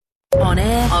On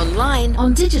air, online,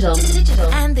 on digital,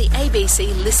 and the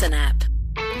ABC Listen app.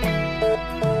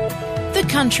 The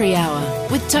Country Hour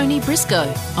with Tony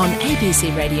Briscoe on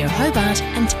ABC Radio Hobart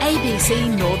and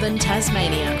ABC Northern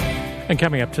Tasmania. And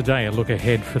coming up today, a look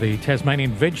ahead for the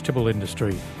Tasmanian vegetable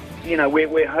industry. You know,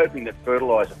 we're hoping that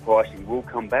fertiliser pricing will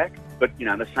come back, but, you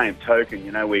know, on the same token,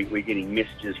 you know, we're getting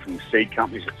messages from seed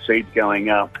companies that seed's going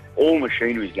up, all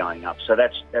machinery's going up, so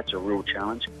that's a real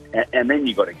challenge. And then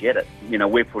you've got to get it. You know,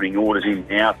 we're putting orders in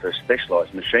now for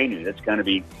specialised machinery that's going to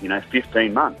be,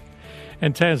 15 months.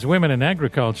 And Tas Women in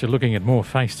Agriculture looking at more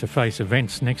face-to-face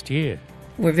events next year.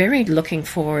 We're very looking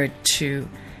forward to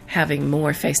having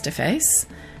more face-to-face.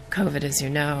 COVID, as you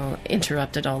know,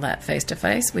 interrupted all that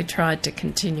face-to-face. We tried to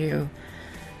continue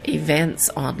events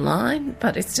online,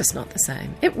 but it's just not the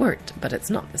same. It worked, but it's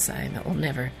not the same. It will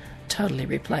never totally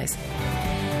replace.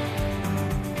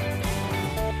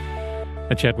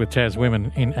 A chat with Tas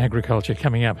Women in Agriculture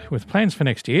coming up with plans for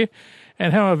next year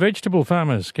and how are vegetable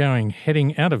farmers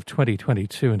heading out of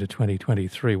 2022 into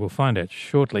 2023. We'll find out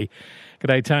shortly.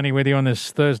 G'day, Tony, with you on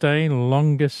this Thursday,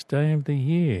 longest day of the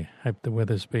year. Hope the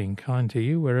weather's being kind to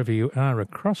you wherever you are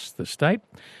across the state.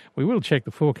 We will check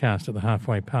the forecast at the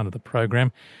halfway part of the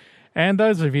program. And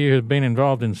those of you who have been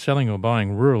involved in selling or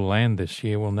buying rural land this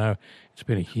year will know it's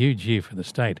been a huge year for the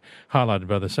state, highlighted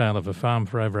by the sale of a farm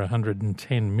for over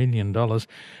 $110 million.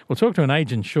 We'll talk to an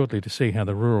agent shortly to see how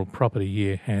the rural property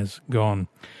year has gone.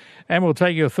 And we'll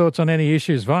take your thoughts on any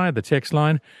issues via the text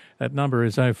line. That number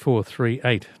is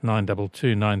 0438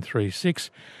 922 936,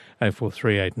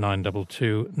 0438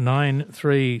 922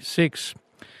 936.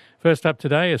 First up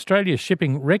today, Australia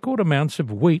shipping record amounts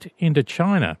of wheat into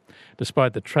China,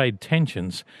 despite the trade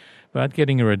tensions. But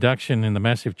getting a reduction in the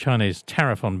massive Chinese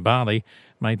tariff on barley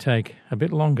may take a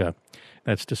bit longer.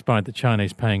 That's despite the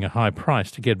Chinese paying a high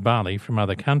price to get barley from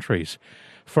other countries.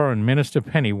 Foreign Minister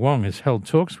Penny Wong has held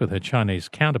talks with her Chinese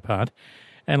counterpart.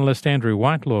 Analyst Andrew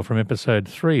Whitelaw from Episode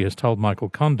 3 has told Michael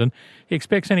Condon he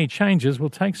expects any changes will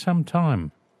take some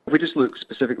time. If we just look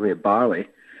specifically at barley,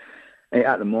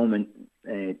 at the moment,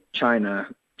 China,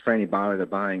 for any barley they're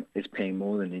buying, is paying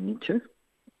more than they need to.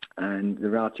 And the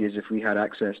reality is if we had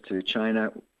access to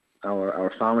China,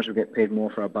 our farmers would get paid more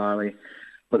for our barley,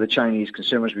 but the Chinese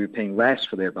consumers would be paying less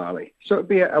for their barley. So it would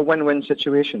be a win-win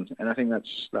situation, and I think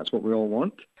that's what we all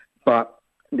want. But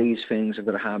these things have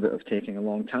got a habit of taking a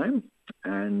long time,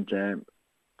 and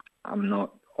I'm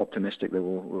not optimistic that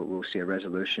we'll see a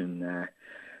resolution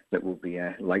that will be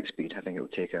light speed. I think it will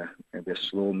take a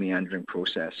slow, meandering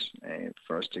process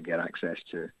for us to get access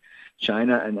to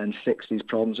China and fix these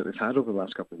problems that we've had over the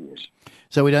last couple of years.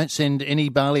 So we don't send any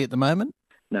barley at the moment?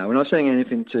 No, we're not sending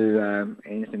anything to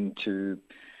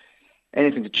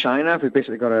China. We've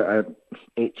basically got a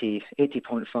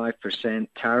 80.5%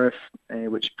 tariff,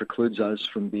 which precludes us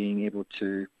from being able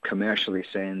to commercially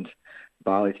send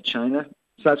barley to China.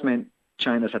 So that's meant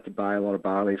China's had to buy a lot of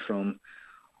barley from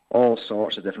all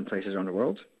sorts of different places around the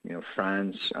world.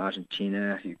 France,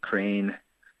 Argentina, Ukraine,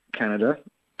 Canada,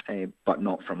 but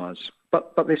not from us.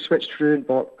 But they switched through and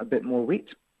bought a bit more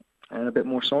wheat and a bit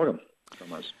more sorghum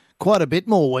from us. Quite a bit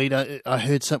more wheat. I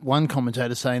heard one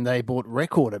commentator saying they bought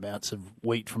record amounts of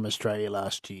wheat from Australia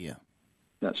last year.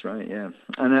 That's right, yeah.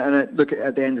 And look,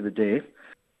 at the end of the day,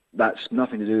 that's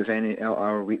nothing to do with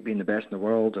our wheat being the best in the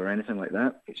world or anything like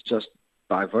that. It's just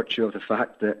by virtue of the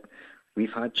fact that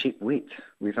we've had cheap wheat.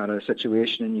 We've had a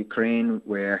situation in Ukraine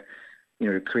where,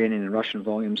 Ukrainian and Russian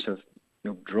volumes have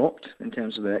dropped in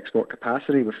terms of the export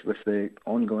capacity with the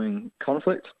ongoing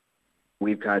conflict.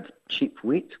 We've had cheap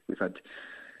wheat. We've had,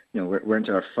 we're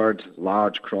into our third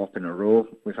large crop in a row.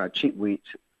 We've had cheap wheat.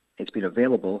 It's been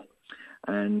available,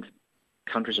 and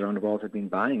countries around the world have been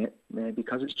buying it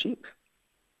because it's cheap.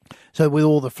 So with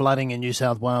all the flooding in New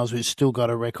South Wales, we've still got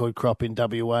a record crop in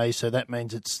WA, so that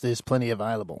means there's plenty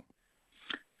available.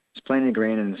 There's plenty of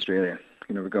grain in Australia.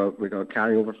 We've got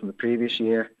carryover from the previous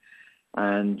year,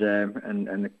 and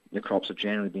the crops have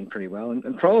generally been pretty well,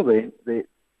 and probably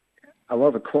a lot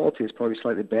of the quality is probably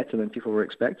slightly better than people were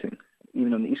expecting,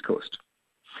 even on the East Coast.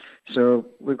 So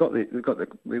we've got the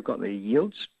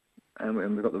yields, and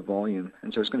we've got the volume,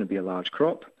 and so it's going to be a large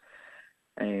crop,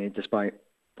 despite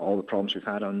all the problems we've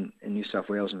had in New South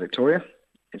Wales and Victoria.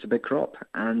 It's a big crop,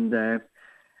 and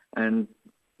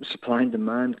supply and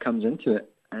demand comes into it,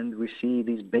 and we see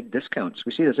these big discounts.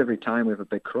 We see this every time we have a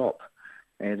big crop,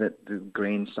 that the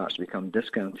grain starts to become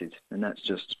discounted, and that's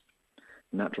just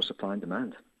natural supply and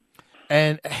demand.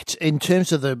 And in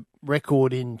terms of the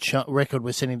record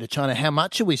we're sending to China, how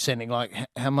much are we sending? Like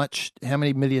how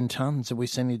many million tons are we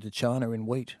sending to China in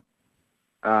wheat?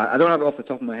 I don't have it off the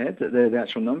top of my head, the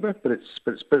actual number, but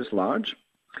it's large.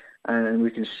 And we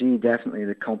can see definitely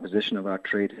the composition of our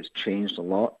trade has changed a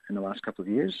lot in the last couple of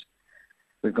years.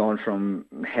 We've gone from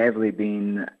heavily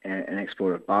being an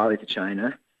exporter of barley to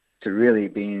China to really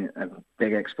being a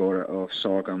big exporter of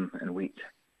sorghum and wheat.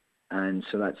 And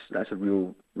so that's a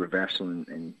real reversal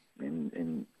in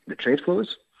the trade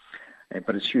flows,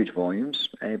 but it's huge volumes.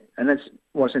 And that's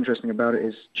what's interesting about it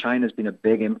is China's been a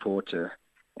big importer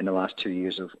in the last 2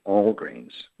 years of all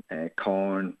grains,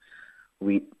 corn,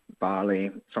 wheat,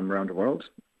 barley from around the world,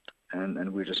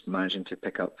 and we're just managing to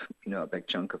pick up, a big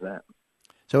chunk of that.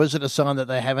 So is it a sign that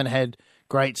they haven't had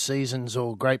great seasons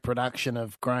or great production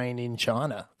of grain in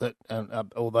China, that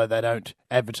although they don't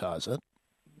advertise it?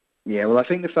 Yeah, well, I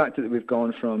think the fact that we've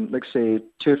gone from, let's say,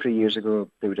 2 or 3 years ago,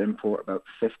 they would import about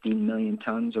 15 million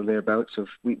tons or thereabouts of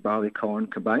wheat, barley, corn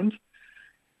combined.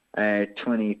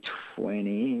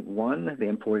 2021, they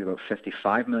imported about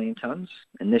 55 million tons.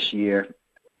 And this year,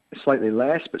 slightly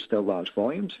less, but still large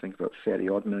volumes, I think about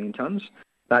 30-odd million tons.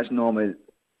 That's normally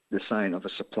the sign of a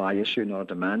supply issue, not a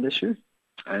demand issue.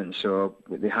 And so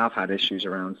they have had issues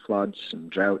around floods and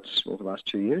droughts over the last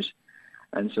 2 years.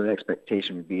 And so the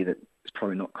expectation would be that it's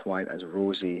probably not quite as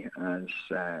rosy as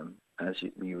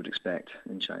you would expect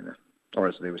in China, or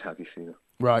as they would have you feel.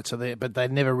 Right, but they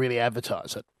never really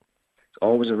advertise it. It's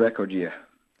always a record year.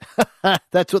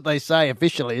 That's what they say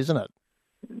officially, isn't it?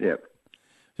 Yep.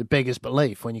 It beggars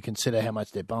belief when you consider how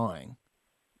much they're buying.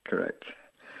 Correct.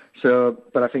 So,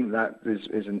 but I think that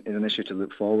is an issue to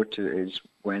look forward to, is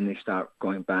when they start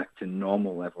going back to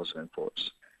normal levels of imports,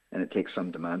 and it takes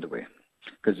some demand away.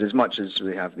 Because as much as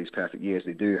we have these perfect years,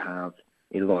 they do have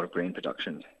a lot of grain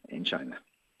production in China.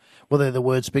 Well, they're the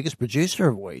world's biggest producer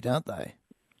of wheat, aren't they?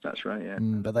 That's right, yeah.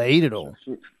 But they eat it all.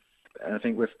 And I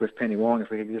think with Penny Wong, if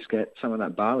we could just get some of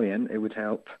that barley in, it would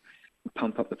help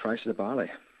pump up the price of the barley.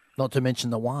 Not to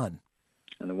mention the wine.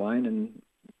 And the wine, and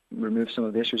remove some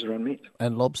of the issues around meat.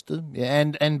 And lobster, yeah,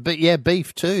 but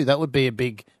beef too. That would be a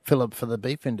big fill-up for the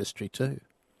beef industry too.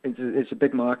 It's a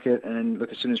big market, and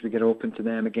look, as soon as we get open to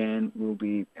them again, we'll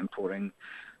be importing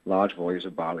large volumes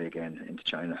of barley again into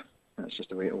China. That's just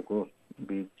the way it will go.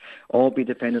 All be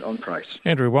dependent on price.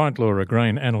 Andrew Whitelaw, a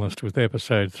grain analyst, with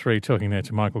Episode 3, talking there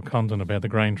to Michael Condon about the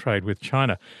grain trade with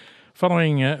China.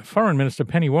 Following Foreign Minister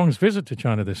Penny Wong's visit to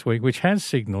China this week, which has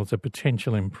signalled a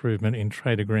potential improvement in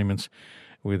trade agreements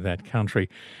with that country.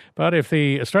 But if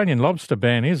the Australian lobster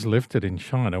ban is lifted in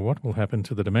China, what will happen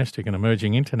to the domestic and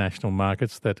emerging international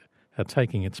markets that are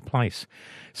taking its place?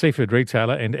 Seafood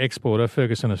retailer and exporter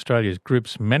Ferguson Australia's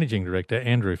Group's Managing Director,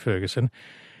 Andrew Ferguson,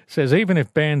 says even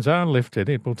if bans are lifted,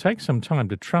 it will take some time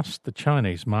to trust the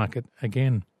Chinese market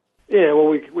again. Yeah, well,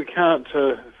 we can't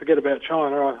forget about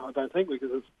China, I don't think,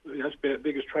 because it's our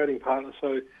biggest trading partner.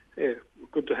 So, yeah,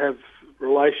 good to have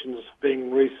relations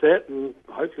being reset and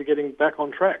hopefully getting back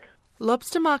on track.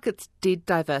 Lobster markets did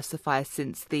diversify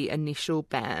since the initial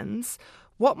bans.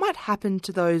 What might happen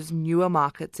to those newer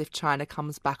markets if China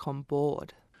comes back on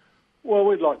board? Well,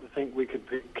 we'd like to think we could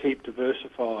keep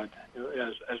diversified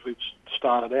as we've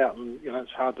started out, and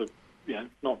it's hard to,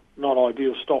 not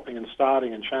ideal stopping and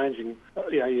starting and changing,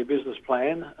 your business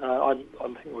plan. I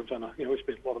think we've done, we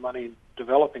spent a lot of money in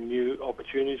developing new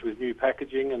opportunities with new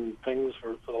packaging and things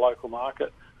for the local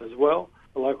market as well.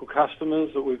 The local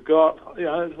customers that we've got,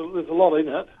 there's a lot in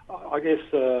it. I guess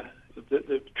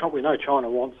we know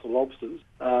China wants the lobsters,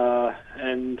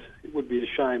 and it would be a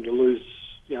shame to lose,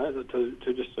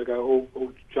 to go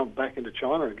all jump back into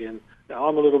China again. Now,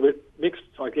 I'm a little bit mixed,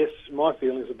 I guess, my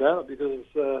feelings about it,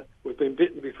 because we've been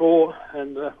bitten before,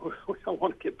 and we don't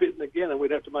want to get bitten again, and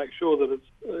we'd have to make sure that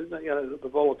it's, the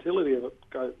volatility of it,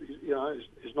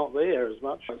 is not there as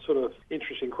much. It's sort of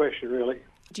interesting question, really.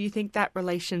 Do you think that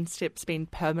relationship's been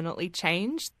permanently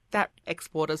changed, that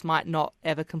exporters might not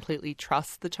ever completely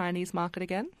trust the Chinese market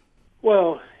again?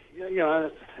 Well,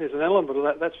 there's an element of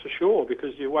that, that's for sure,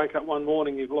 because you wake up one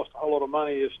morning, you've lost a whole lot of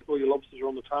money, all your lobsters are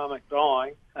on the tarmac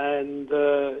dying, and,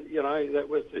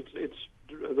 it's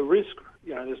the risk,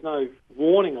 there's no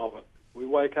warning of it. We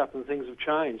wake up and things have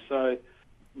changed. So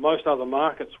most other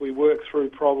markets, we work through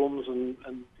problems and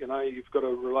you've got a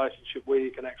relationship where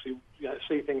you can actually,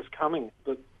 see things coming,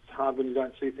 but it's hard when you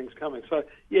don't see things coming. So,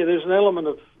 yeah, there's an element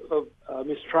of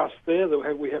mistrust there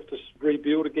that we have to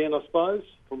rebuild again, I suppose,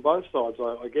 from both sides,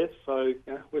 I guess. So,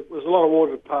 there's a lot of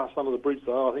water to pass under the bridge,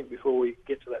 though, I think, before we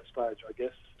get to that stage, I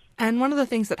guess. And one of the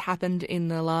things that happened in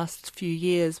the last few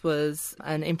years was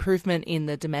an improvement in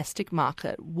the domestic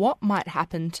market. What might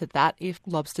happen to that if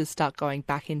lobsters start going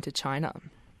back into China?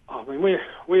 I mean,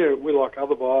 we're like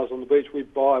other buyers on the beach. We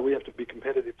have to be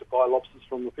competitive to buy lobsters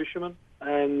from the fishermen.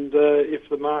 And if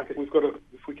the market,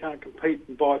 if we can't compete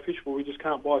and buy fish, well, we just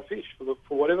can't buy fish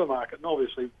for whatever market. And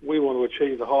obviously, we want to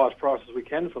achieve the highest prices we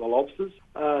can for the lobsters,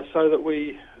 so that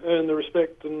we earn the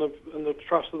respect and the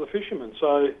trust of the fishermen.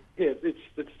 So yeah,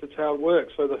 it's how it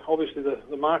works. So obviously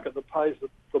the market that pays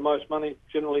the most money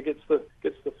generally gets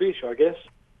the fish, I guess.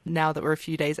 Now that we're a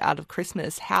few days out of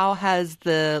Christmas, how has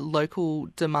the local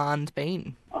demand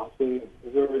been? It's been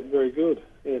very, very good.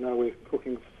 We're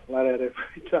cooking flat out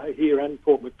every day here and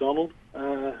Port Macdonald,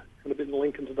 and a bit in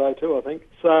Lincoln today too, I think.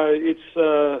 So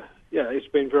it's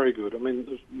been very good. I mean,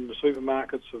 the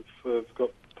supermarkets have got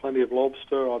plenty of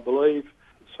lobster, I believe.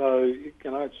 So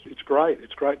it's great.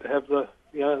 It's great to have to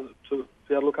be able to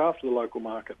look after the local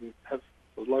market and have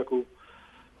the local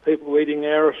people eating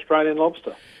our Australian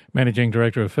lobster. Managing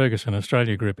Director of Ferguson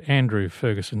Australia Group, Andrew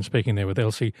Ferguson, speaking there with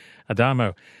Elsie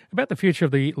Adamo about the future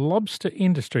of the lobster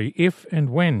industry if and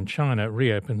when China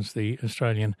reopens the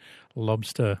Australian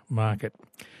lobster market.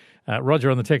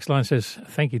 Roger on the text line says,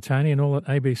 thank you, Tony, and all at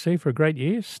ABC for a great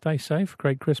year. Stay safe,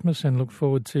 great Christmas, and look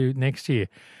forward to next year.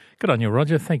 Good on you,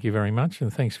 Roger. Thank you very much,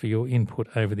 and thanks for your input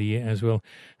over the year as well.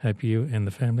 Hope you and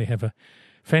the family have a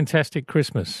fantastic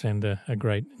Christmas and a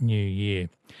great new year.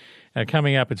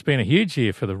 Coming up, it's been a huge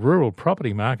year for the rural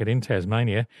property market in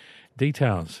Tasmania.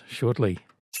 Details shortly.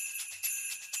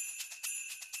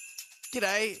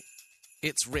 G'day,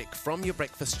 it's Rick from Your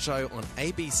Breakfast Show on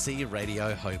ABC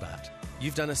Radio Hobart.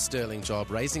 You've done a sterling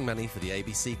job raising money for the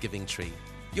ABC Giving Tree.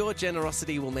 Your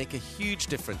generosity will make a huge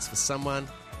difference for someone,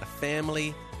 a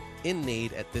family, in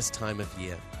need at this time of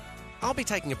year. I'll be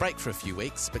taking a break for a few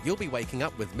weeks, but you'll be waking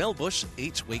up with Mel Bush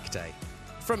each weekday.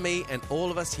 From me and all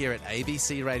of us here at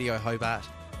ABC Radio Hobart,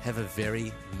 have a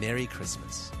very Merry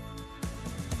Christmas.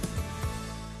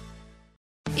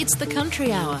 It's the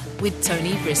Country Hour with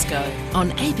Tony Briscoe on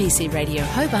ABC Radio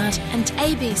Hobart and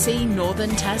ABC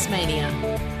Northern Tasmania.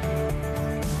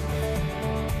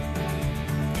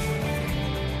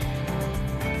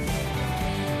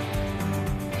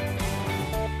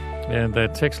 And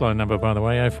that text line number, by the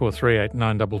way, 0438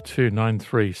 922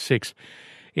 936.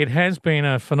 It has been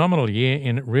a phenomenal year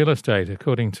in real estate,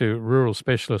 according to rural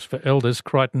specialist for Elders,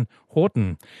 Crichton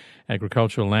Horton.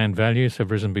 Agricultural land values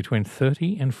have risen between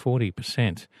 30 and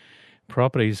 40%.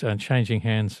 Properties are changing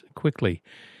hands quickly.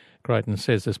 Crichton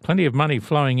says there's plenty of money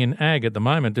flowing in ag at the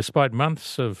moment, despite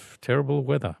months of terrible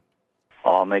weather.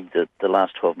 Meg, the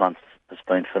last 12 months has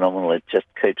been phenomenal. It just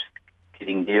keeps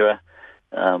getting dearer.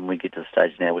 We get to the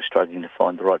stage now we're struggling to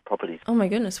find the right properties. Oh my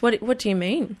goodness, what do you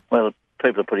mean? Well,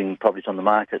 people are putting properties on the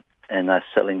market and they're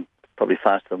selling probably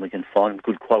faster than we can find,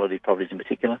 good quality properties in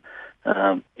particular.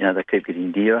 They keep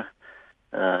getting dearer.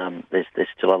 There's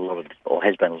still a lot of, or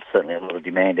has been certainly a lot of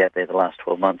demand out there the last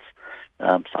 12 months.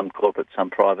 Some corporate, some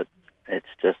private. It's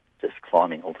just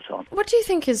climbing all the time. What do you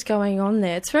think is going on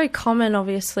there? It's very common,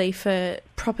 obviously, for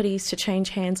properties to change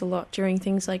hands a lot during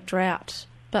things like drought,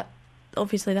 but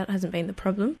obviously that hasn't been the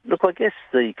problem. Look, I guess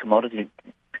the commodities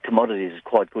is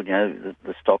quite good.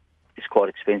 The stock is quite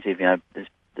expensive.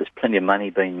 There's plenty of money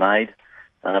being made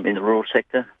in the rural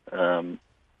sector.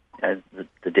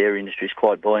 The dairy industry is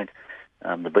quite buoyant.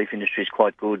 The beef industry is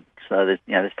quite good. So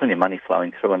there's plenty of money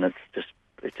flowing through, and it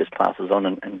just passes on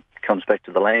and comes back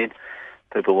to the land.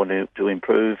 People want to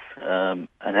improve, and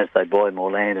as they buy more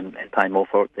land and pay more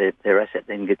for it, their asset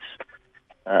then gets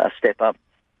a step up.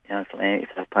 If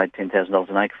they've paid $10,000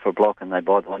 an acre for a block and they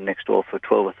buy the one next door for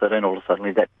 12 or 13, all of a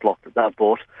sudden that block that they've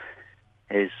bought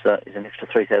is an extra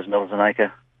 $3,000 an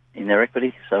acre in their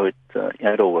equity. So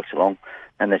it all works along,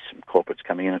 and there's some corporates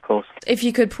coming in, of course. If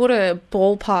you could put a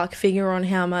ballpark figure on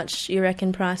how much you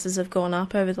reckon prices have gone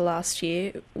up over the last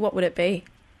year, what would it be?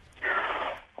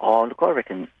 Oh, look, I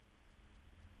reckon,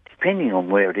 depending on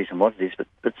where it is and what it is,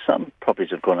 but some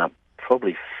properties have gone up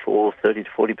probably 30 to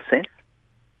 40%.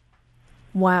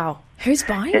 Wow. Who's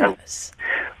buying those?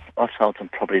 I've sold some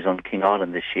properties on King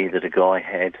Island this year that a guy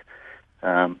had.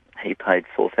 He paid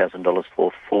 $4,000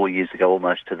 for 4 years ago,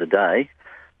 almost to the day,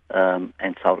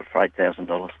 and sold it for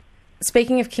 $8,000.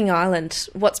 Speaking of King Island,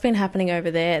 what's been happening over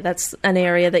there? That's an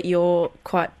area that you're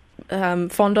quite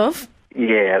fond of?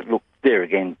 Yeah, look, there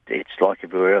again, it's like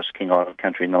everywhere else. King Island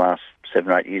country in the last 7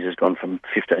 or 8 years has gone from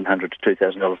 $1,500 to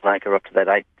 $2,000 an acre up to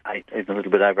that even a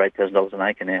little bit over $8,000 an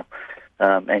acre now,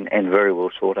 and very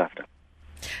well sought after.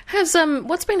 Has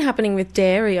what's been happening with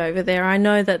dairy over there? I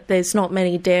know that there's not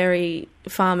many dairy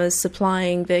farmers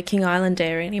supplying the King Island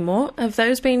dairy anymore. Have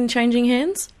those been changing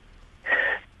hands?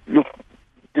 Look,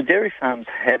 the dairy farms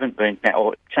haven't been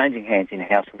changing hands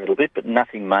in-house a little bit, but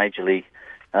nothing majorly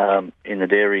in the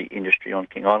dairy industry on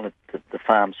King Island. The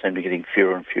farms seem to be getting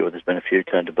fewer and fewer. There's been a few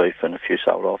turned to beef and a few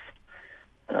sold off.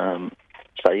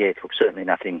 Look, certainly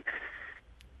nothing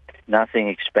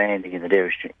expanding in the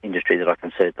dairy industry that I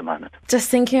can see at the moment. Just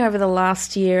thinking over the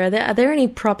last year, are there any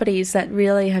properties that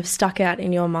really have stuck out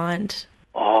in your mind?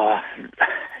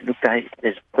 Look,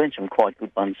 there's been some quite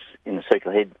good ones in the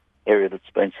Circular Head area that's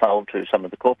been sold to some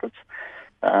of the corporates.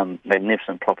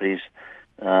 Magnificent properties,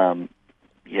 and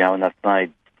they've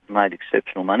made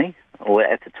exceptional money. Or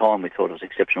at the time we thought it was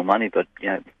exceptional money, but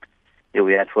here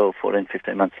we are 12, 14,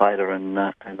 15 months later, and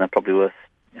they're probably worth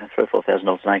 $3,000 or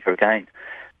 $4,000 an acre again.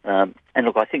 And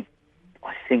look, I think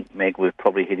Meg, we're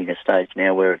probably hitting a stage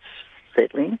now where it's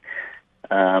settling.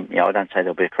 I don't say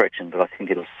there'll be a correction, but I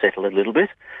think it'll settle a little bit.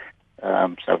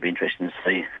 So it'll be interesting to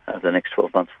see over the next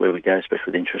 12 months where we go, especially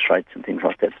with interest rates and things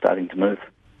like that starting to move.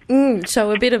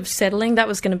 So a bit of settling. That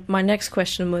was my next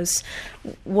question was,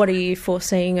 what are you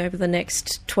foreseeing over the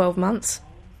next 12 months?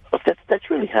 Look, that's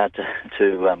really hard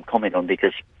to comment on,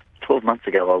 because 12 months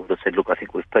ago I would have said, look, I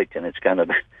think we've peaked and it's going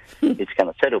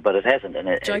to settle, but it hasn't, and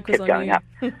it kept going up.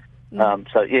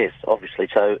 So yes, obviously.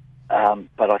 So,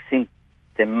 but I think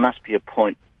there must be a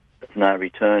point of no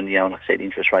return. And like I said,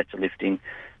 interest rates are lifting,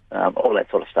 all that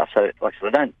sort of stuff. So, like I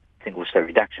said, I don't think we'll see a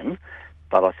reduction,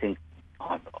 but I think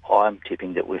I'm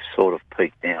tipping that we've sort of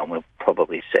peaked now, and we'll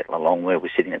probably settle along where we're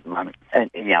sitting at the moment.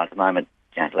 And at the moment,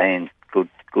 land,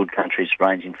 good countries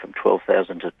ranging from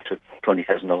 $12,000 to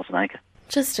 $20,000 an acre.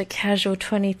 Just a casual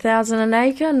 $20,000 an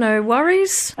acre, no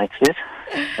worries. That's it.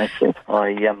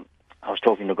 I was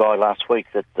talking to a guy last week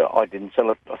that I didn't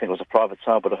sell it. I think it was a private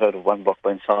sale, but I heard of one block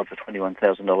being sold for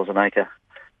 $21,000 an acre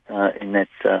in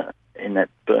that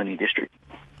Burnie district.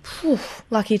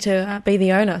 Lucky to be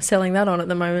the owner selling that on at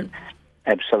the moment.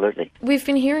 Absolutely. We've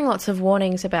been hearing lots of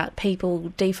warnings about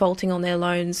people defaulting on their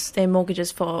loans, their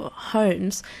mortgages for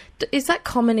homes. Is that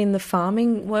common in the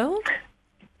farming world?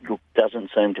 Look, doesn't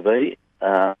seem to be.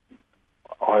 I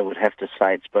would have to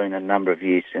say it's been a number of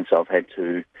years since I've had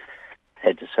to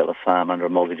sell a farm under a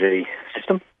mortgagee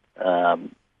system. At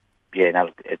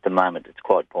the moment it's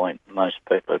quite buoyant. Most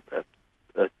people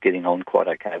are getting on quite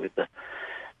okay with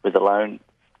the loan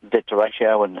debt to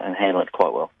ratio and handle it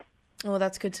quite well. Well,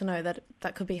 that's good to know.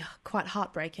 That could be quite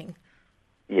heartbreaking.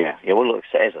 Yeah. Well, look,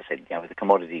 as I said, with the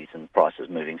commodities and prices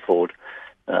moving forward,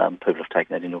 people have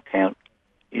taken that into account.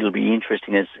 It'll be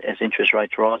interesting as interest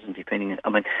rates rise, and depending.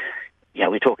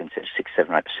 We're talking 6,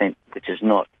 7, 8%, which is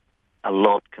not a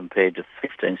lot compared to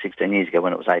 15, 16 years ago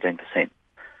when it was 18%.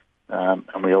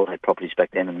 And we all had properties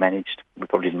back then and managed. We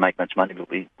probably didn't make much money, but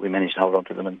we managed to hold on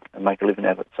to them and make a living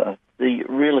out of it. So the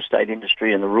real estate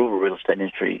industry, and the rural real estate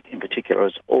industry in particular,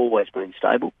 has always been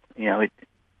stable.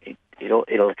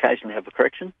 It'll occasionally have a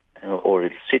correction, or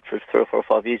it'll sit for 3 or 4 or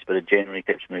 5 years, but it generally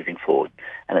keeps moving forward,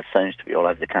 and it seems to be all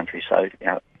over the country. So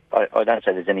I don't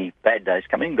say there's any bad days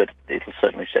coming, but it'll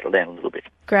certainly settle down a little bit.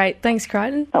 Great. Thanks,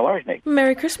 Crichton. No worries, Nick.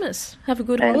 Merry Christmas. Have a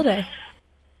good holiday.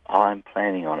 I'm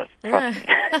planning on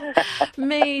it.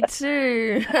 Me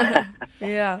too.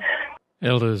 Yeah.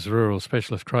 Elders Rural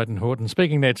Specialist Crichton Horton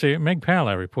speaking there to Meg Powell,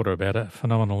 our reporter, about a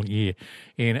phenomenal year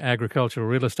in agricultural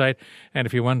real estate. And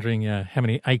if you're wondering how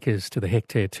many acres to the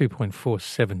hectare,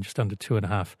 2.47, just under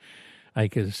 2.5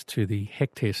 acres to the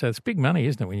hectare. So it's big money,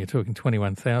 isn't it, when you're talking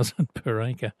 21,000 per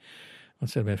acre?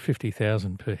 What's that, about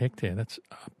 50,000 per hectare? That's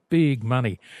big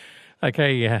money.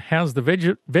 Okay, how's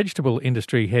the vegetable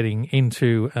industry heading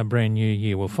into a brand new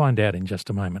year? We'll find out in just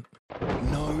a moment.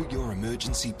 Know your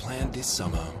emergency plan this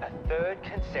summer. A third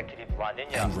consecutive La Nina.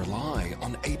 And rely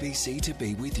on ABC to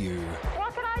be with you.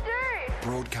 What can I do?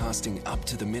 Broadcasting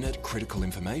up-to-the-minute critical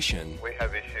information. We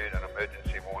have issued an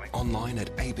emergency warning. Online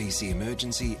at ABC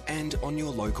Emergency and on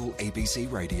your local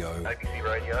ABC Radio. ABC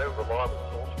Radio, reliable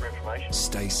source for information.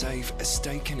 Stay safe,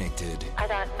 stay connected. I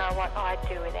don't know what I'd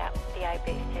do without the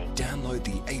ABC. Download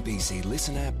the ABC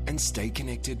Listen app and stay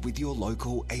connected with your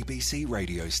local ABC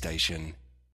radio station.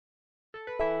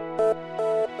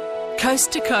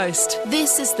 Coast to coast,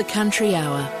 this is the Country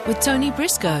Hour with Tony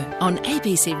Briscoe on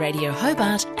ABC Radio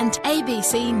Hobart and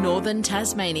ABC Northern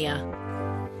Tasmania.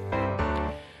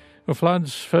 Well,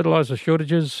 floods, fertiliser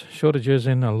shortages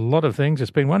in a lot of things. It's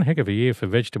been one heck of a year for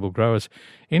vegetable growers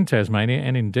in Tasmania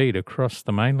and indeed across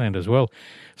the mainland as well.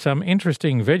 Some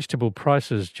interesting vegetable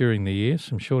prices during the year,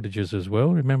 some shortages as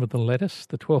well. Remember the lettuce,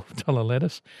 the $12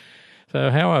 lettuce? So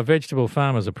how are vegetable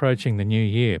farmers approaching the new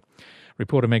year?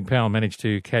 Reporter Meg Powell managed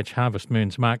to catch Harvest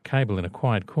Moon's Mark Cable in a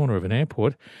quiet corner of an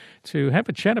airport to have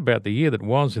a chat about the year that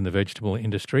was in the vegetable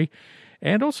industry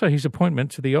and also his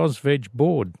appointment to the AusVeg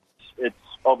board. It's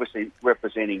obviously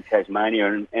representing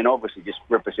Tasmania and obviously just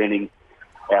representing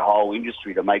our whole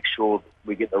industry to make sure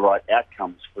we get the right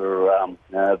outcomes for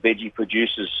veggie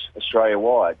producers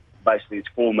Australia-wide. Basically, it's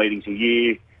 4 meetings a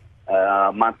year,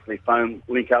 monthly phone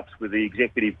link-ups with the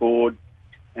executive board,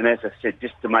 and as I said,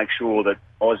 just to make sure that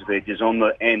AusVeg is on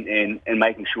the and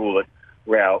making sure that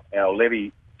our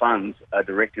levy funds are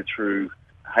directed through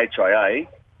HIA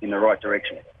in the right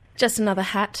direction. Just another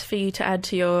hat for you to add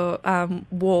to your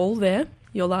wall there,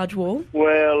 your large wall.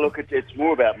 Well, look, it's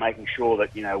more about making sure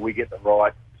that we get the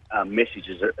right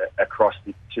messages across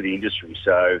to the industry.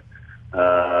 So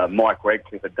Mike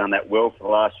Radcliffe had done that well for the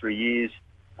last 3 years.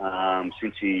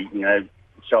 Since he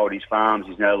sold his farms,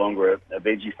 he's no longer a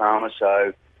veggie farmer.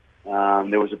 So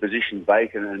there was a position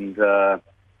vacant, and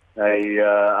they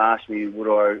asked me would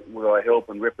I help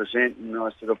and represent, and I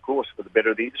said, of course, for the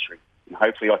better of the industry. And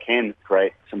hopefully I can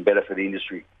create some better for the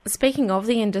industry. Speaking of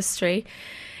the industry,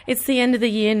 it's the end of the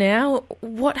year now.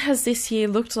 What has this year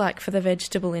looked like for the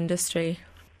vegetable industry?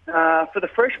 For the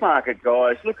fresh market,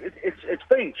 guys, look, it's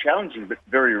been challenging but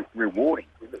very rewarding.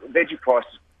 Veggie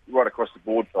prices right across the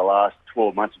board for the last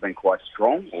 12 months have been quite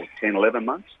strong, or 10, 11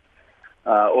 months.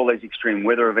 All these extreme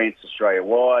weather events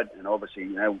Australia-wide, and obviously,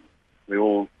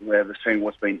 we have seen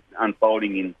what's been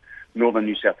unfolding in northern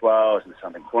New South Wales and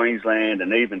southern Queensland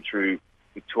and even through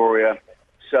Victoria.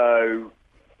 So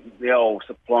the old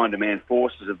supply and demand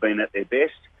forces have been at their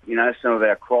best. Some of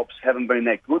our crops haven't been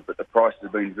that good, but the prices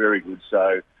have been very good.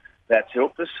 So that's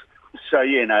helped us. So,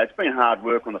 it's been hard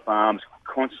work on the farms,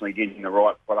 constantly getting the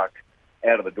right product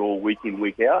out of the door week in,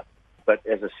 week out. But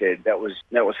as I said, that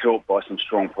was helped by some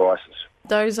strong prices.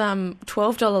 Those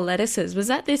 $12 lettuces, was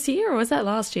that this year or was that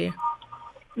last year?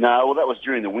 No, well, that was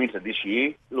during the winter this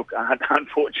year. Look,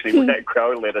 unfortunately, we don't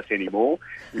grow lettuce anymore,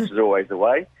 which is always the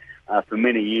way. For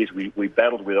many years, we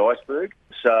battled with iceberg.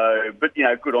 So, but,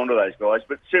 good on to those guys.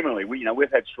 But similarly,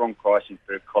 we've had strong pricing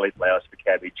for cauliflowers, for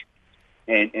cabbage.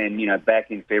 And back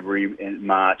in February and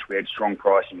March, we had strong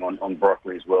pricing on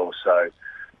broccoli as well. So,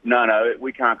 no,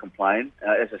 we can't complain.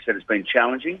 As I said, it's been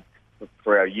challenging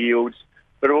for our yields,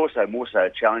 but also more so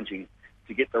challenging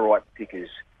to get the right pickers.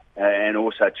 And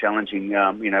also challenging,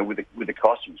 with the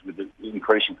costumes, with the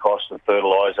increasing cost of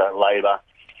fertiliser, labour.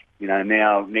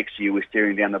 Now next year we're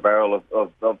staring down the barrel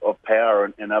of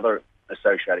power and other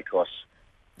associated costs.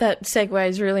 That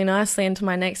segues really nicely into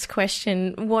my next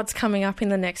question. What's coming up in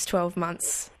the next 12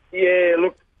 months? Yeah,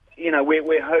 look,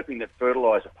 we're hoping that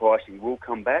fertiliser pricing will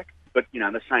come back. But,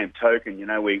 on the same token,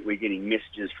 we're getting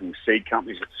messages from seed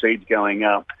companies that seed's going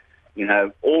up.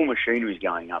 All machinery is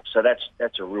going up. So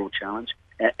that's a real challenge.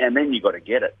 And then you've got to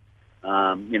get it.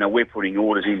 We're putting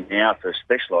orders in now for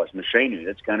specialised machinery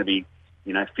that's going to be,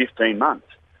 15 months.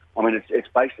 I mean, it's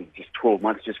basically just 12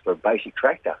 months just for a basic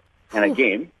tractor. And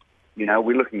again,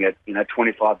 we're looking at,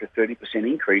 25 to 30%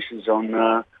 increases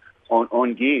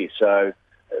on gear. So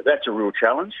that's a real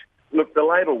challenge. Look, the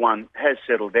labour one has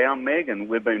settled down, Meg, and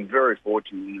we've been very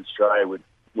fortunate in Australia.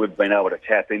 We've been able to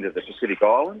tap into the Pacific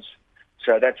Islands.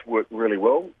 So that's worked really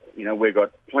well. We've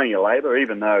got plenty of labour,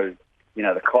 even though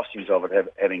the costings of it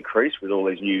have increased with all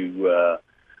these new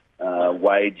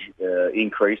wage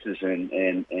increases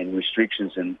and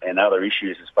restrictions and other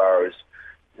issues as far as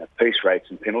piece rates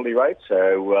and penalty rates.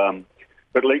 So,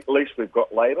 but at least we've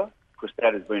got labour, because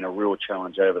that has been a real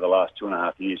challenge over the last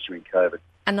 2.5 years during COVID.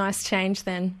 A nice change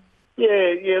then.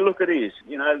 Yeah, look, it is.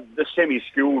 The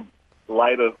semi-skilled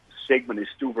labour segment is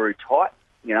still very tight.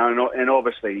 And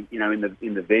obviously, in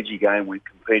the veggie game, we're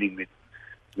competing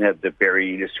with the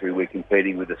berry industry, we're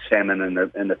competing with the salmon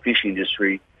and the fish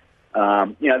industry.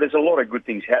 There's a lot of good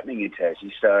things happening in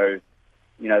Tassie. So,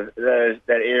 there's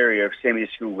that area of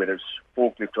semi-skilled, whether it's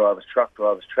forklift drivers, truck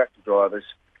drivers, tractor drivers,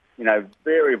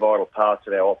 very vital parts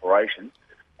of our operation.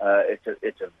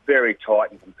 It's a very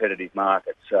tight and competitive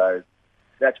market. So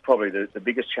that's probably the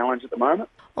biggest challenge at the moment.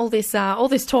 All this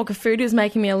talk of food is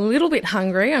making me a little bit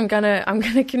hungry. I'm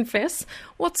gonna confess.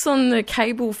 What's on the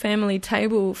Cable family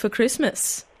table for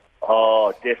Christmas?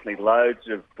 Oh, definitely loads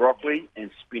of broccoli and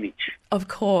spinach. Of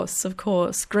course.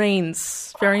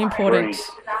 Greens, very important.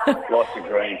 Greens. Lots of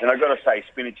greens. And I've got to say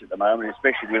spinach at the moment,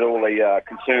 especially with all the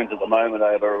concerns at the moment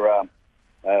over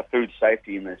food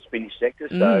safety in the spinach sector.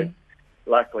 So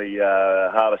luckily,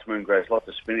 Harvest Moon grows lots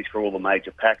of spinach for all the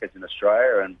major packers in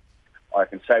Australia, and I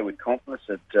can say with confidence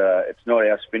that it's not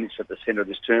our spinach at the centre of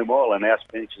this turmoil, and our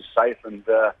spinach is safe,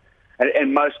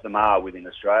 and most of them are within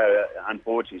Australia.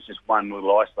 Unfortunately, it's just one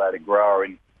little isolated grower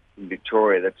in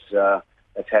Victoria that's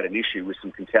had an issue with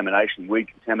some contamination, weed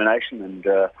contamination, and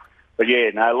but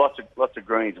yeah, no, lots of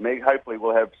greens. Meg, hopefully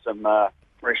we'll have some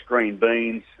fresh green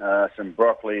beans, some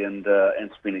broccoli and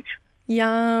spinach.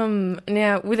 Yum.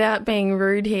 Now, without being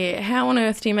rude here, how on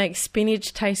earth do you make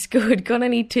spinach taste good? Got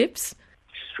any tips?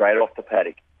 Straight off the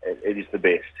paddock. It is the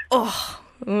best. Oh,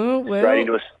 well.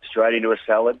 Straight into a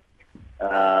salad,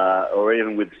 or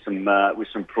even with some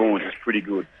prawns. It's pretty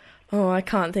good. Oh, I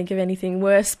can't think of anything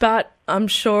worse, but I'm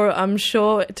sure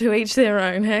to each their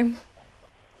own, hey?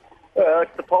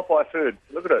 It's the Popeye food.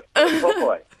 Look at it. It's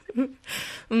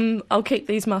Popeye. I'll keep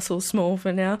these muscles small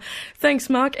for now. Thanks,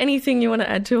 Mark. Anything you want to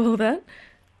add to all that?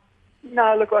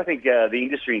 No, look, I think the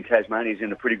industry in Tasmania is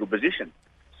in a pretty good position.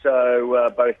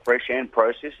 So both fresh and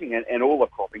processing and all the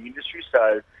cropping industry.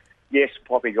 So, yes,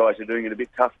 poppy guys are doing it a bit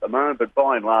tough at the moment, but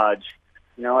by and large,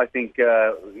 I think,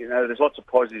 there's lots of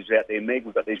positives out there, Meg.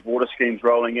 We've got these water schemes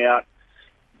rolling out.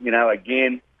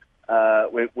 Again,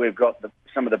 we've got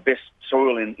some of the best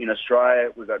soil in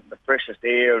Australia. We've got the freshest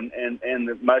air and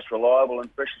the most reliable and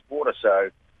freshest water. So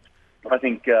I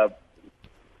think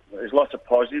there's lots of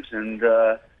positives, and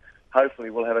hopefully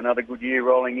we'll have another good year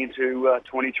rolling into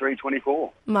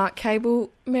 23-24. Mark Cable,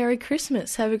 Merry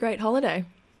Christmas. Have a great holiday.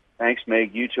 Thanks,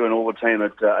 Meg. You too and all the team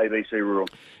at ABC Rural.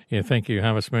 Yeah, thank you.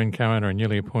 Harvest Moon co-owner and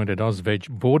newly appointed AusVeg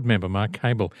board member Mark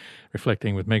Cable,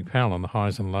 reflecting with Meg Powell on the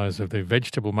highs and lows of the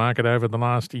vegetable market over the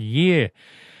last year.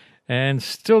 And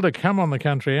still to come on the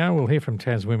Country Hour, we'll hear from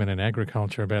Tas Women in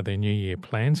Agriculture about their New Year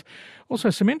plans. Also,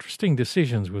 some interesting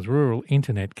decisions with rural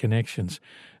internet connections.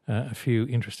 A few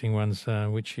interesting ones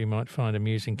which you might find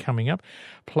amusing coming up.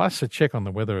 Plus a check on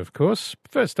the weather, of course.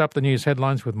 First up, the news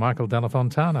headlines with Michael Della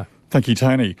Fontana. Thank you,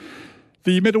 Tony.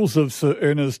 The medals of Sir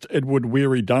Ernest Edward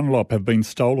Weary Dunlop have been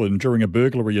stolen during a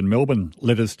burglary in Melbourne.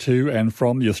 Letters to and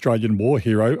from the Australian war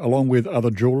hero, along with other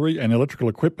jewellery and electrical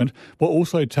equipment, were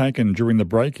also taken during the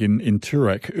break-in in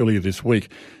Toorak earlier this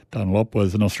week. Dunlop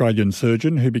was an Australian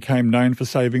surgeon who became known for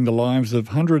saving the lives of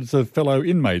hundreds of fellow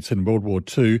inmates in World War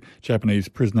II Japanese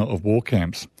prisoner of war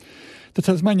camps. The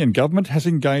Tasmanian government has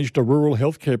engaged a rural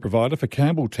healthcare provider for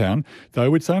Campbelltown,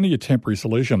 though it's only a temporary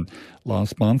solution.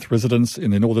 Last month, residents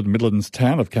in the Northern Midlands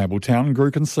town of Campbelltown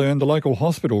grew concerned the local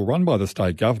hospital run by the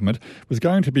state government was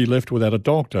going to be left without a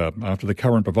doctor after the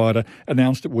current provider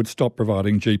announced it would stop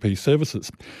providing GP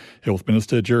services. Health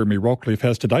Minister Jeremy Rockliff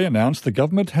has today announced the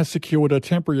government has secured a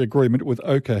temporary agreement with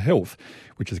Oka Health,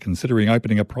 which is considering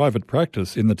opening a private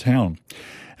practice in the town.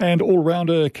 And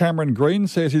all-rounder Cameron Green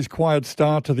says his quiet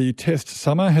start to the Test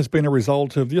summer has been a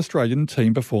result of the Australian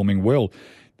team performing well.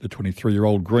 The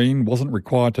 23-year-old Green wasn't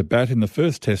required to bat in the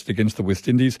first Test against the West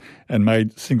Indies and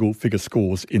made single-figure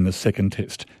scores in the second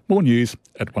Test. More news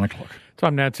at 1 o'clock.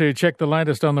 Time now to check the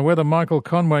latest on the weather. Michael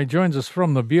Conway joins us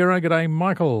from the Bureau. G'day,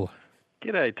 Michael.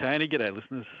 G'day, Tony. G'day,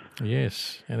 listeners.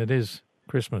 Yes, and it is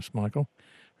Christmas, Michael.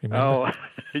 Remember?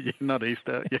 Oh, not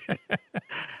Easter. Yeah.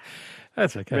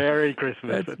 That's okay. Merry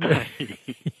Christmas. Did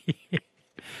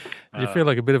you feel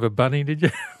like a bit of a bunny, did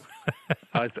you?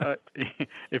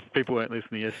 If people weren't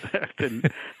listening yesterday, then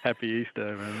Happy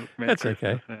Easter. That's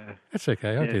okay. That's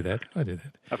okay. I do that.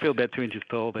 I feel about 2 inches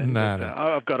tall then. No.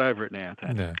 I've got over it now,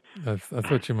 Tony. No, I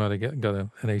thought you might have got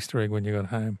an Easter egg when you got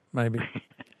home, maybe.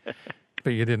 But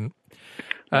you didn't.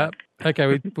 Okay,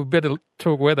 we better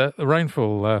talk weather. The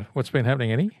rainfall, what's been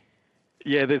happening, any?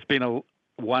 Yeah, there's been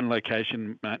one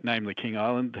location, namely King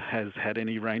Island, has had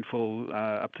any rainfall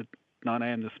up to 9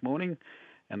 a.m. this morning,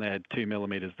 and they had 2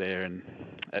 millimetres there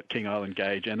at King Island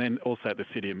Gauge, and then also at the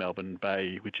City of Melbourne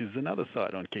Bay, which is another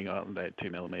site on King Island, they had 2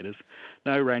 millimetres.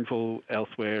 No rainfall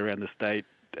elsewhere around the state,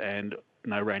 and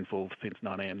no rainfall since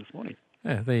 9 a.m. this morning.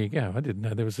 Yeah, there you go. I didn't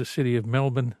know there was a City of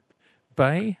Melbourne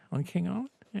Bay on King Island.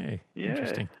 Yeah.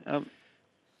 Interesting.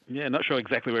 Not sure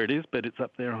exactly where it is, but it's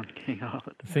up there on King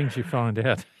Island. Things you find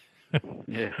out.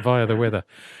 Yeah. Via the weather.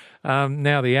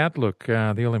 Now the outlook,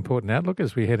 the all-important outlook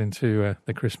as we head into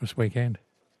the Christmas weekend.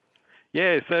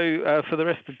 Yeah, so for the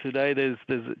rest of today, there's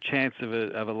a chance of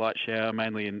a light shower,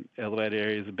 mainly in elevated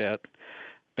areas about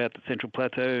the Central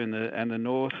Plateau and the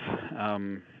north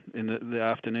in the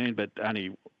afternoon, but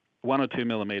only 1 or 2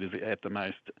 millimetres at the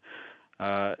most.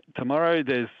 Tomorrow,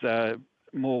 there's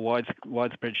more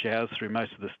widespread showers through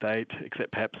most of the state,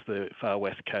 except perhaps the far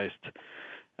west coast.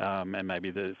 And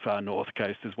maybe the far north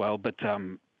coast as well, but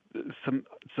some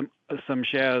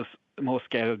showers more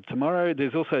scattered tomorrow.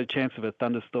 There's also a chance of a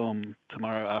thunderstorm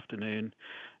tomorrow afternoon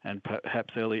and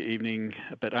perhaps early evening,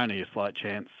 but only a slight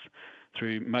chance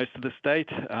through most of the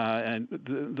state. And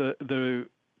the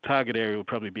target area will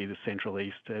probably be the central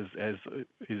east, as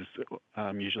is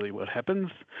usually what happens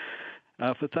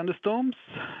for thunderstorms.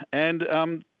 And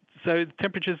so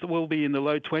temperatures will be in the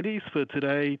low 20s for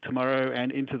today, tomorrow,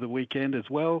 and into the weekend as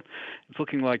well. It's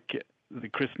looking like the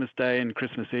Christmas Day and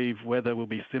Christmas Eve weather will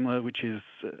be similar, which is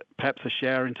perhaps a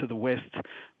shower into the west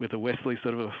with a westerly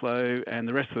sort of a flow, and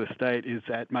the rest of the state is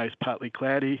at most partly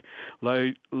cloudy,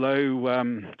 low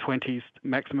 20s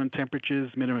maximum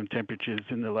temperatures, minimum temperatures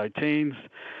in the low teens.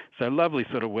 So lovely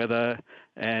sort of weather,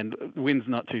 and wind's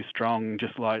not too strong,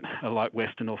 just like a light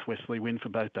west and northwesterly wind for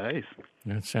both days.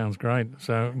 That sounds great.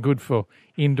 So good for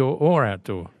indoor or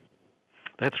outdoor.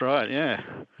 That's right, yeah.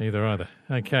 Either.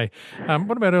 Okay.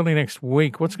 What about early next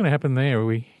week? What's going to happen there? Are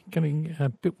we getting a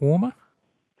bit warmer?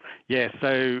 Yeah,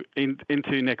 so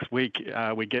into next week,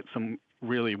 we get some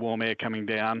really warm air coming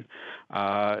down,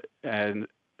 and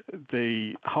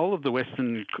the whole of the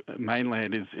western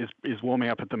mainland is warming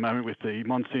up at the moment with the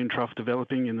monsoon trough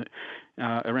developing in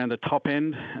around the top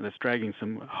end, and it's dragging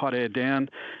some hot air down,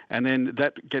 and then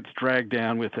that gets dragged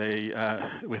down with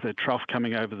a trough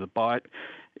coming over the Bight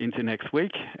into next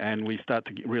week, and we start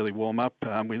to really warm up.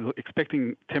 We're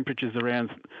expecting temperatures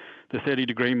around the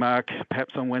 30-degree mark,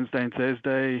 perhaps on Wednesday and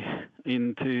Thursday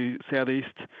into southeast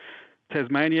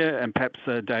Tasmania, and perhaps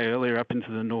a day earlier up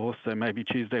into the north, so maybe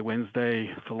Tuesday,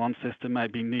 Wednesday for Launceston,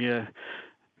 maybe near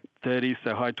 30s,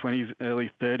 so high 20s,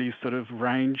 early 30s sort of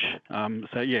range.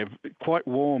 So yeah, quite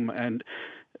warm, and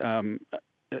on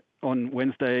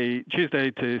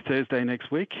Tuesday to Thursday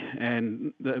next week,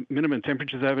 and the minimum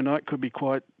temperatures overnight could be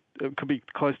close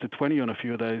to 20 on a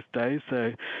few of those days,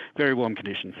 so very warm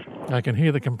conditions. I can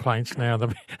hear the complaints now. They'll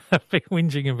be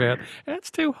whinging about,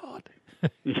 it's too hot.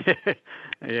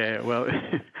 Yeah, well,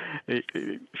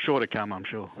 sure to come, I'm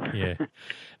sure. Yeah.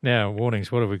 Now,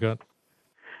 warnings, what have we got?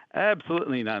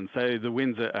 Absolutely none. So the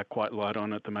winds are quite light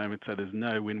on at the moment, so there's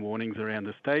no wind warnings around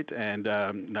the state, and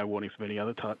no warnings of any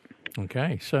other type.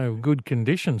 Okay, so good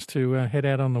conditions to head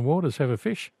out on the waters, have a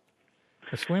fish,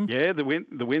 a swim? Yeah, the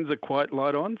winds are quite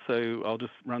light on, so I'll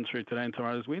just run through today and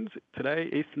tomorrow's winds. Today,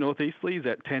 east-northeasterlies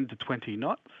at 10 to 20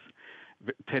 knots,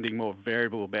 tending more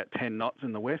variable, about 10 knots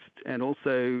in the west, and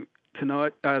also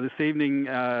tonight, this evening,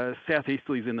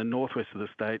 southeasterlies in the northwest of the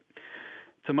state.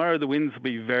 Tomorrow the winds will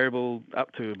be variable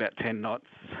up to about 10 knots,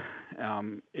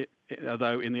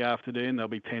 although in the afternoon they'll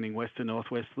be tending west to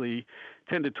northwesterly,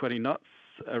 10 to 20 knots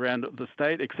around the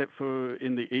state, except for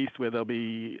in the east where they'll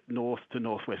be north to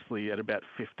northwesterly at about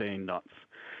 15 knots.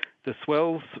 The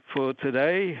swells for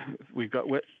today, we've got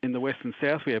in the west and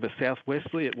south, we have a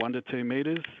southwesterly at 1 to 2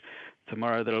 metres.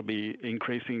 Tomorrow that'll be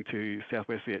increasing to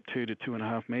southwesterly at 2 to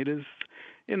 2.5 metres.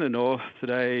 In the north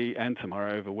today and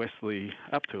tomorrow over westerly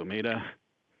up to 1 metre.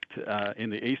 In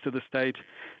the east of the state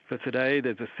for today,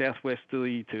 there's a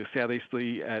southwesterly to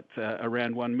southeasterly at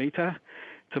around 1 metre.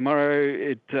 Tomorrow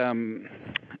it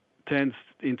turns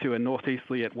into a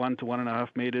northeasterly at 1 to 1.5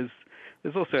 metres.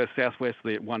 There's also a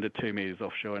southwesterly at 1 to 2 metres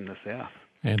offshore in the south.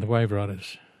 And the wave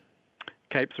riders?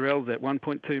 Cape Sorell's at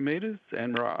 1.2 metres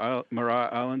and Maria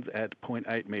Islands at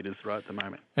 0.8 metres right at the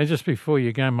moment. And just before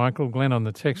you go, Michael, Glenn on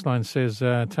the text line says,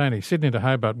 Tony, Sydney to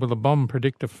Hobart, will the bomb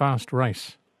predict a fast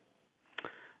race?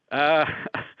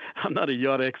 I'm not a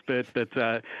yacht expert, but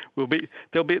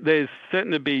there's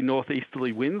certain to be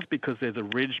northeasterly winds because there's a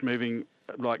ridge moving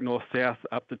like north-south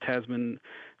up the Tasman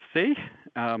Sea.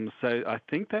 So I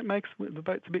think that makes the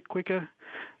boats a bit quicker.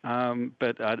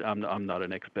 But I'm not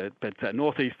an expert. But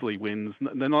northeasterly winds,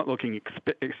 they're not looking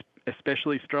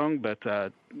especially strong, but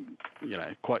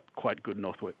quite good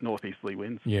northeasterly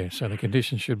winds. Yeah, so the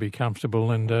conditions should be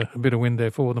comfortable and a bit of wind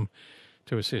there for them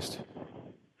to assist.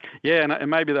 Yeah, and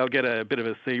maybe they'll get a bit of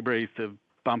a sea breeze to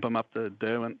bump them up to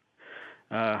Derwent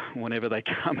whenever they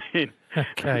come in.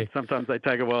 Okay. Sometimes they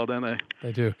take a while, don't they?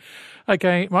 They do.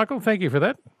 Okay, Michael, thank you for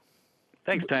that.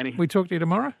 Thanks, Tony. We talk to you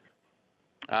tomorrow?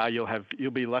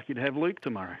 You'll be lucky to have Luke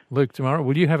tomorrow. Luke tomorrow.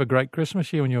 Will you have a great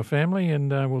Christmas, you and your family? And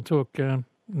we'll talk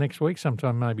next week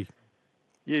sometime maybe.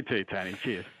 You too, Tony.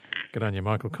 Cheers. Good on you,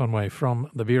 Michael Conway from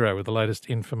the Bureau with the latest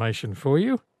information for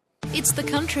you. It's the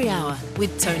Country Hour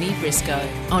with Tony Briscoe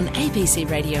on ABC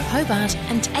Radio Hobart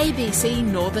and ABC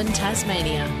Northern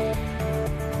Tasmania.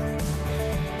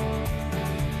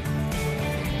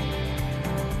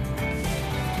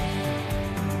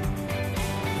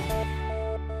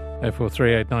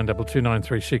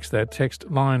 0438922936, that text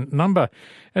line number.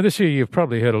 And this year you've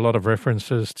probably heard a lot of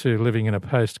references to living in a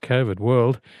post-COVID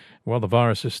world. While the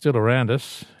virus is still around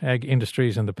us, ag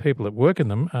industries and the people that work in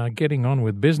them are getting on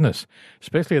with business,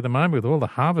 especially at the moment with all the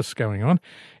harvests going on,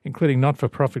 including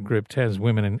not-for-profit group Tas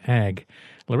Women in Ag.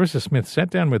 Larissa Smith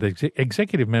sat down with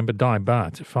executive member Di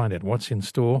Barr to find out what's in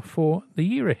store for the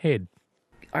year ahead.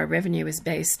 Our revenue is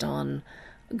based on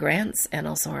grants and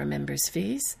also our members'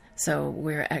 fees. So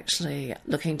we're actually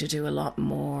looking to do a lot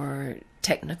more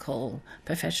technical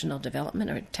professional development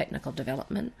or technical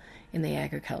development in the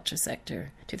agriculture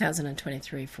sector,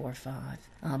 2023, 4,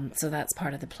 5. So that's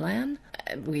part of the plan.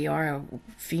 We are a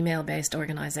female-based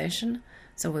organisation,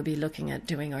 so we'll be looking at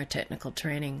doing our technical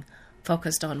training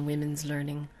focused on women's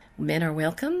learning. Men are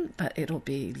welcome, but it'll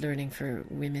be learning for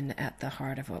women at the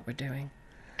heart of what we're doing.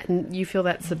 And you feel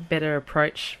that's a better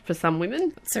approach for some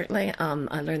women? Certainly.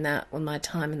 I learned that on my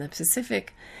time in the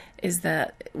Pacific, is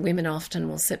that women often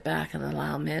will sit back and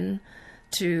allow men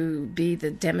to be the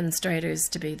demonstrators,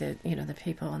 to be the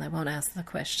people, and they won't ask the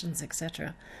questions,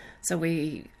 etc. So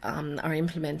we are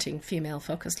implementing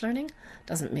female-focused learning.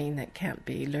 Doesn't mean that can't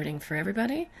be learning for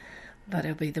everybody, but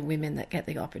it'll be the women that get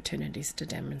the opportunities to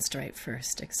demonstrate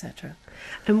first, etc.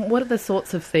 And what are the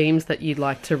sorts of themes that you'd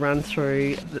like to run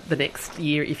through the next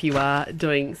year if you are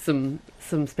doing some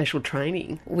special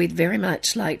training? We'd very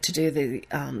much like to do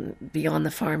the Beyond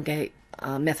the Farm Gate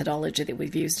methodology that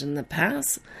we've used in the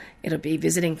past. It'll be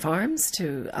visiting farms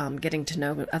to getting to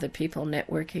know other people,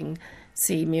 networking,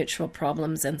 see mutual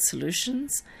problems and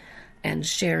solutions, and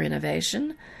share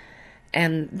innovation.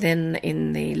 And then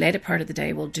in the later part of the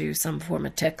day, we'll do some form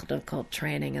of technical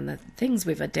training. And the things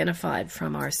we've identified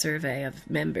from our survey of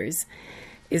members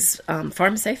is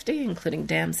farm safety, including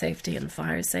dam safety and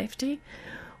fire safety.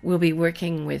 We'll be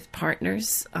working with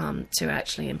partners to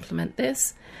actually implement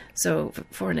this. So,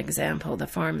 for an example, the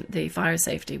fire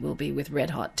safety will be with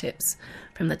Red Hot Tips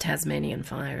from the Tasmanian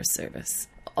Fire Service.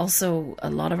 Also, a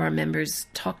lot of our members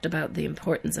talked about the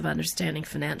importance of understanding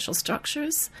financial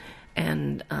structures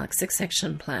and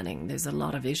succession planning. There's a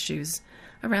lot of issues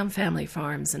around family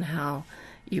farms and how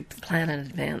you plan in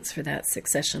advance for that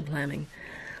succession planning.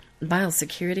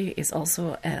 Biosecurity is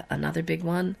also another big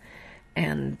one,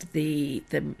 and the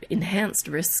enhanced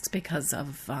risks because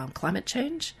of climate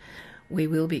change. We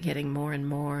will be getting more and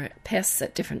more pests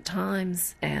at different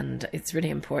times, and it's really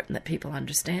important that people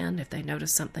understand if they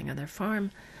notice something on their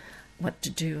farm, what to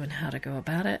do and how to go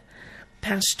about it.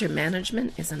 Pasture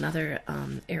management is another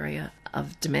area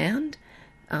of demand.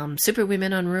 Super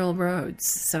Women on Rural Roads,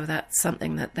 so that's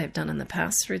something that they've done in the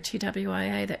past through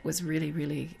TWIA that was really,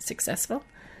 really successful.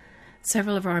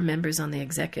 Several of our members on the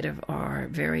executive are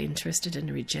very interested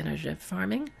in regenerative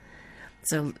farming,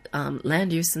 so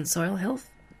land use and soil health,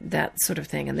 that sort of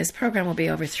thing. And this program will be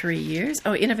over 3 years.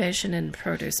 Innovation in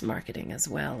produce marketing as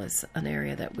well is an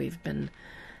area that we've been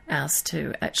asked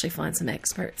to actually find some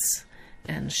experts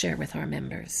and share with our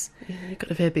members. Yeah, you've got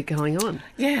a fair bit going on.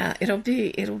 Yeah,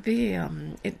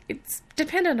 it's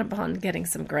dependent upon getting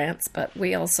some grants, but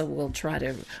we also will try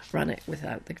to run it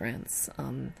without the grants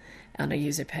on a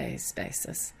user pays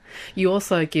basis. You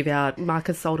also give out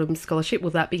Marcus Oldham Scholarship.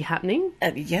 Will that be happening?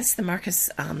 Yes, the Marcus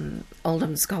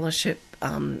Oldham Scholarship,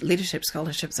 leadership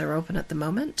scholarships are open at the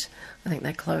moment. I think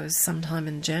they close sometime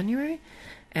in January,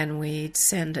 and we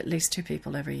send at least 2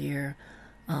 people every year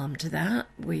to that.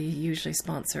 We usually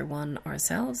sponsor one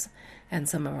ourselves, and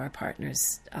some of our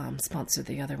partners sponsor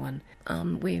the other one.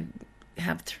 We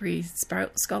have 3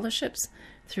 Sprout scholarships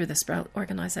through the Sprout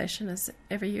organisation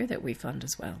every year that we fund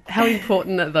as well. How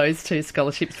important are those 2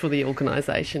 scholarships for the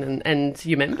organisation and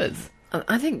your members?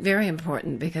 I think very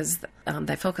important because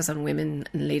they focus on women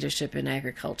in leadership in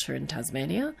agriculture in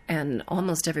Tasmania, and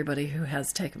almost everybody who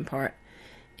has taken part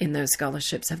in those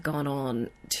scholarships have gone on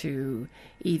to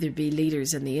either be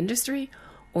leaders in the industry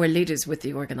or leaders with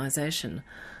the organisation.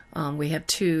 We have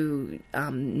 2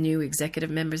 new executive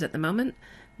members at the moment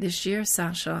this year,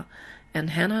 Sasha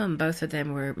and Hannah, and both of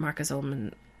them were Marcus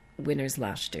Oldham winners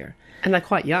last year. And they're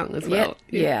quite young as well.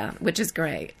 Yeah, which is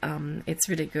great. It's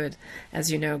really good. As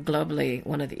you know, globally,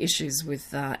 one of the issues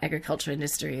with agriculture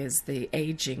industry is the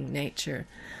ageing nature.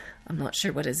 I'm not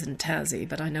sure what is in Tassie,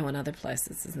 but I know in other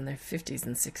places it's in their 50s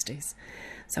and 60s.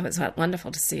 So it's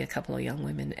wonderful to see a couple of young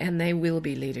women, and they will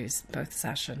be leaders, both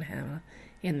Sasha and Hannah,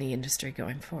 in the industry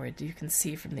going forward. You can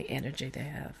see from the energy they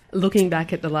have. Looking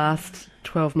back at the last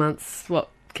 12 months, what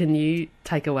can you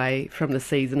take away from the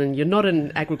season? And you're not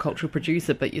an agricultural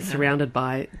producer, but you're surrounded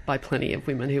by plenty of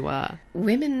women who are.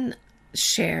 Women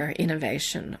share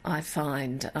innovation, I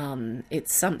find.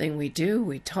 It's something we do.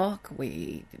 We talk,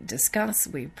 we discuss,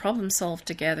 we problem solve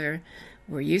together.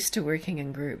 We're used to working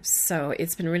in groups. So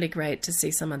it's been really great to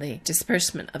see some of the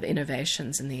disbursement of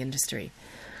innovations in the industry.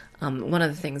 One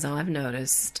of the things I've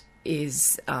noticed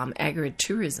is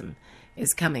agritourism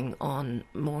is coming on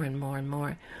more and more and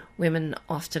more. Women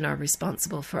often are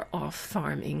responsible for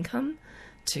off-farm income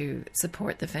to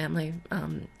support the family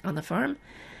on the farm.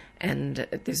 And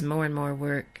there's more and more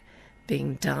work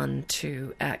being done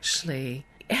to actually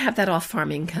have that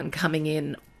off-farm income coming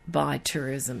in by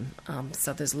tourism.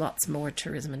 So there's lots more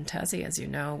tourism in Tassie. As you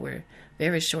know, we're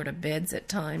very short of beds at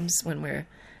times when we're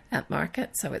at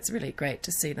market, so it's really great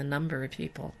to see the number of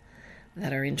people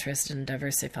that are interested in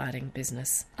diversifying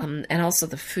business. And also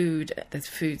the food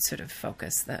sort of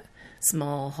focus that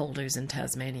small holders in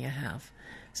Tasmania have.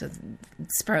 So it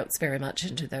sprouts very much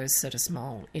into those sort of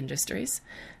small industries,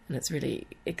 and it's really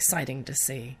exciting to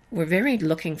see. We're very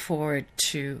looking forward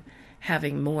to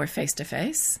having more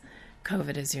face-to-face.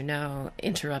 COVID, as you know,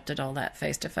 interrupted all that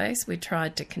face-to-face. We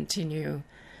tried to continue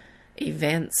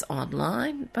events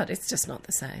online, but it's just not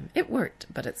the same. It worked,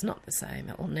 but it's not the same.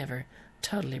 It will never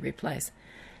totally replace.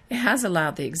 It has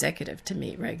allowed the executive to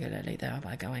meet regularly, though,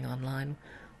 by going online.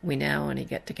 We now only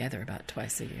get together about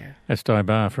twice a year. That's Di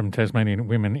Barr from Tasmanian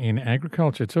Women in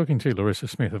Agriculture, talking to Larissa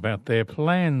Smith about their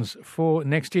plans for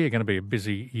next year. Going to be a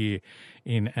busy year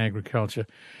in agriculture.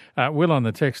 Will on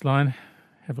the text line,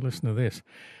 have a listen to this.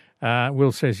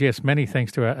 Will says, yes, many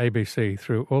thanks to our ABC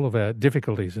through all of our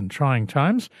difficulties and trying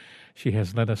times. She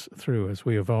has led us through as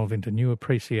we evolve into new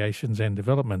appreciations and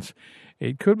developments.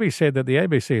 It could be said that the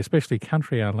ABC, especially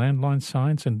Country Hour, Landline,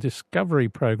 Science and Discovery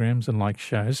programs and like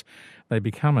shows, they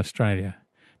become Australia,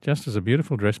 just as a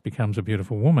beautiful dress becomes a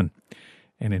beautiful woman.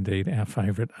 And indeed, our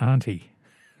favourite auntie.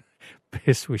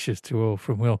 Best wishes to all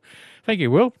from Will. Thank you,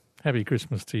 Will. Happy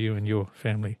Christmas to you and your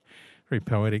family. Very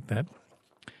poetic, that.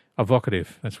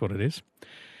 Evocative, that's what it is.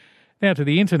 Now to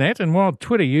the internet, and while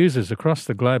Twitter users across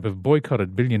the globe have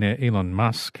boycotted billionaire Elon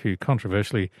Musk, who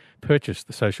controversially purchased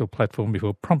the social platform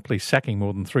before promptly sacking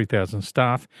more than 3,000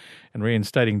 staff and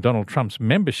reinstating Donald Trump's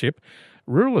membership,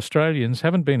 rural Australians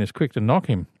haven't been as quick to knock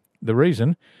him. The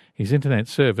reason? His internet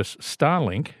service,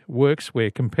 Starlink, works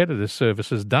where competitors'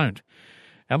 services don't.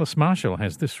 Alice Marshall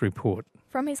has this report.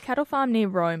 From his cattle farm near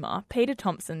Roma, Peter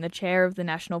Thompson, the chair of the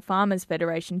National Farmers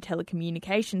Federation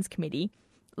Telecommunications Committee,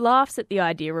 laughs at the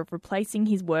idea of replacing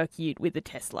his work ute with a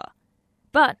Tesla.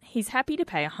 But he's happy to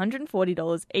pay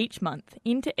 $140 each month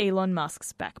into Elon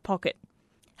Musk's back pocket.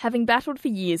 Having battled for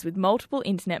years with multiple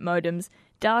internet modems,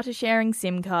 data sharing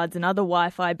SIM cards and other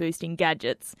Wi-Fi boosting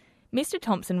gadgets, Mr.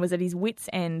 Thompson was at his wit's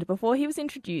end before he was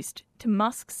introduced to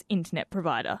Musk's internet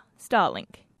provider,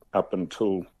 Starlink. Up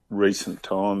until recent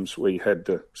times, we had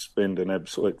to spend an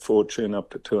absolute fortune, up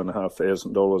to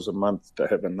 $2,500 a month, to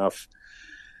have enough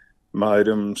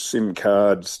modems, SIM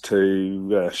cards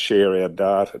to share our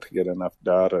data, to get enough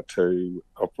data to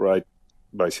operate.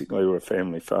 Basically, we're a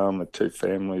family farm with two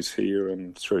families here,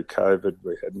 and through COVID,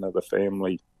 we had another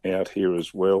family out here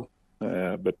as well.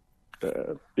 But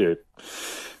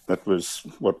that was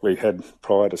what we had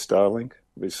prior to Starlink.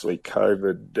 Obviously,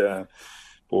 COVID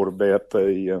brought about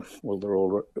there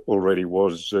already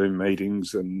was Zoom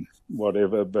meetings and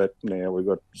whatever, but now we've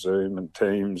got Zoom and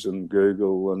Teams and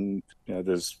Google, and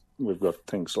we've got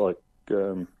things like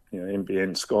NBN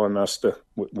Skymaster.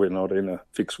 We're not in a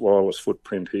fixed wireless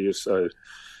footprint here, so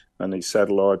only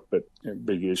satellite. But a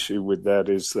big issue with that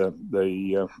is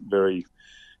the very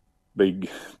big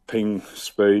ping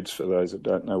speeds. For those that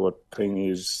don't know what ping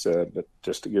is, but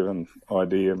just to give an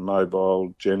idea,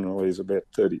 mobile generally is about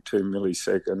 32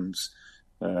 milliseconds.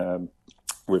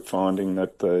 We're finding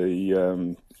that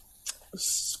the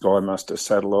Skymaster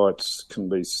satellites can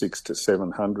be 600 to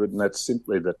 700, and that's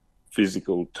simply the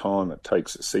physical time it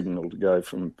takes a signal to go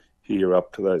from here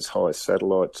up to those high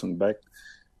satellites and back.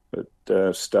 But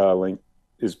Starlink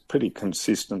is pretty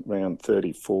consistent, around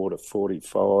 34 to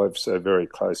 45, so very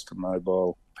close to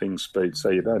mobile ping speed, so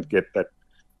you don't get that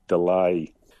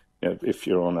delay if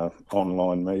you're on an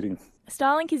online meeting.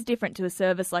 Starlink is different to a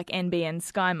service like NBN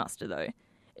Skymaster, though.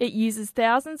 It uses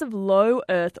thousands of low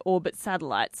Earth orbit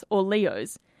satellites, or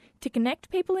LEOs, to connect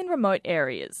people in remote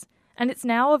areas, and it's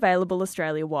now available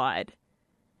Australia-wide.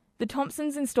 The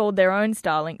Thompsons installed their own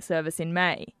Starlink service in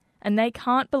May, and they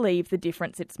can't believe the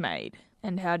difference it's made.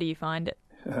 And how do you find it?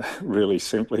 Really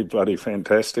simply bloody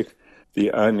fantastic.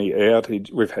 The only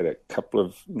outage, we've had a couple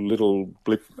of little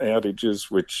blip outages,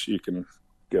 which you can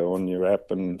go on your app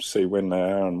and see when they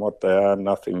are and what they are.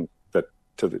 Nothing that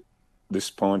this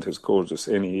point has caused us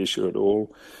any issue at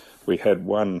all. We had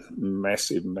one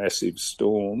massive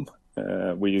storm.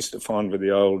 We used to find with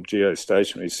the old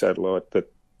geostationary satellite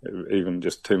that even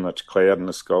just too much cloud in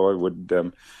the sky would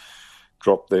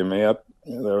drop them out.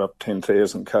 They're up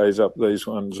 10,000 k's up. These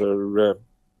ones are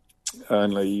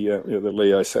only, the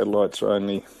LEO satellites are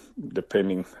only,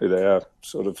 depending who they are,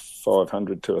 sort of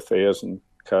 500 to 1,000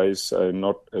 k's, so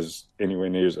not as anywhere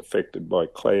near as affected by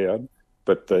cloud.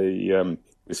 But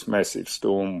this massive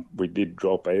storm, we did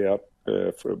drop out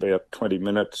for about 20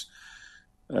 minutes,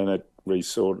 and it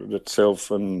resorted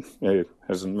itself and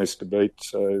hasn't missed a beat.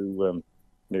 So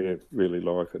yeah, really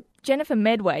like it. Jennifer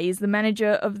Medway is the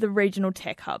manager of the Regional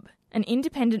Tech Hub, an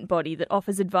independent body that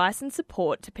offers advice and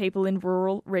support to people in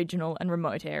rural, regional and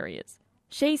remote areas.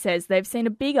 She says they've seen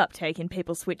a big uptake in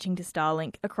people switching to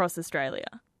Starlink across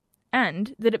Australia,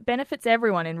 and that it benefits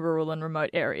everyone in rural and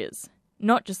remote areas,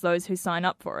 not just those who sign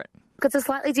up for it. It's a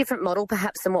slightly different model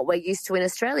perhaps than what we're used to in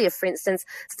Australia. For instance,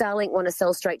 Starlink want to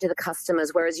sell straight to the customers,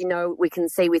 whereas, we can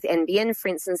see with NBN, for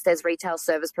instance, there's retail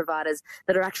service providers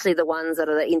that are actually the ones that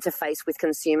are the interface with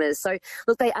consumers. So,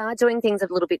 look, they are doing things a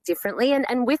little bit differently.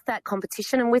 And with that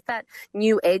competition and with that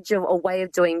new edge of a way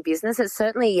of doing business, it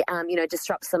certainly,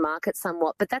 disrupts the market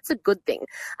somewhat. But that's a good thing.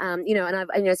 And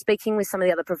I've, speaking with some of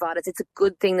the other providers, it's a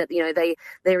good thing that,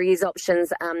 there is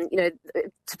options.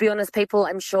 To be honest, people,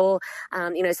 I'm sure,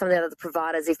 some of the other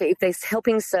providers, if they're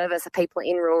helping service people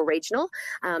in rural regional,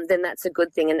 then that's a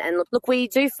good thing. And look, we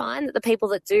do find that the people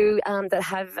that do that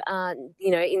have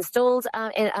installed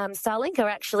Starlink are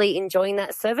actually enjoying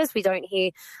that service. We don't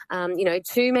hear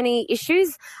too many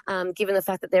issues, given the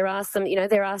fact that there are some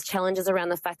there are challenges around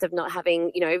the fact of not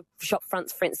having shop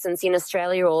fronts, for instance, in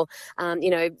Australia, or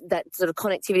that sort of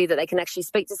connectivity that they can actually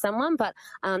speak to someone. But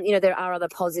there are other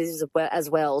positives as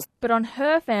well. But on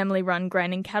her family-run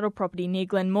grain and cattle property near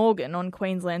Glenmorgan on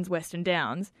Queensland's Western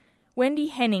Downs, Wendy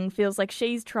Henning feels like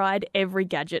she's tried every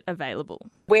gadget available.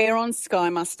 We're on Sky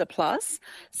Muster Plus,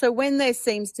 so when there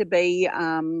seems to be,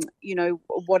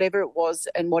 whatever it was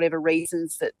and whatever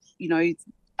reasons that,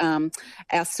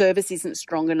 our service isn't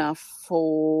strong enough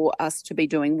for us to be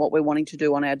doing what we're wanting to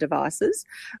do on our devices,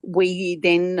 we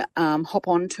then hop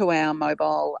onto our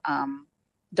mobile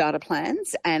data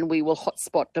plans, and we will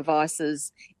hotspot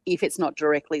devices if it's not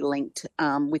directly linked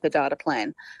with a data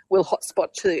plan. We'll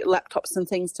hotspot to laptops and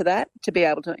things to that to be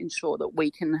able to ensure that we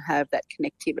can have that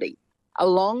connectivity.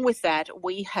 Along with that,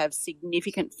 we have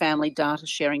significant family data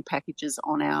sharing packages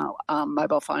on our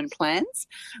mobile phone plans,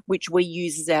 which we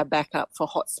use as our backup for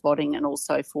hotspotting and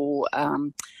also for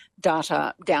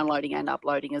data downloading and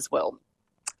uploading as well.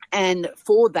 And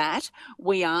for that,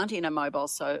 we aren't in a mobile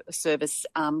service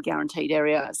guaranteed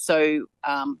area. So,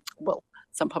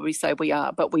 some probably say we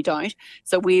are, but we don't.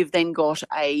 So we've then got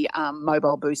a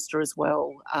mobile booster as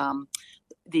well,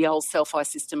 the old Selfie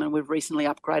system, and we've recently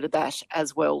upgraded that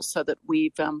as well, so that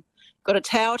we've got a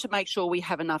tower to make sure we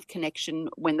have enough connection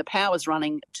when the power's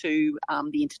running to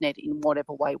the internet in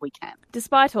whatever way we can.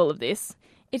 Despite all of this,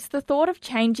 it's the thought of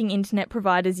changing internet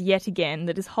providers yet again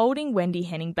that is holding Wendy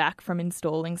Henning back from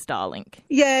installing Starlink.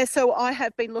 Yeah, so I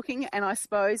have been looking, and I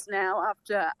suppose now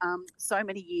after so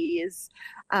many years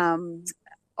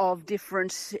of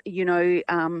different,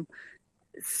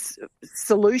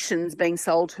 solutions being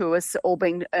sold to us or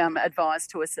being advised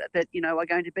to us that, are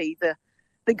going to be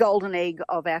the golden egg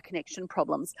of our connection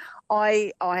problems.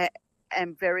 I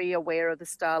am very aware of the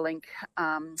Starlink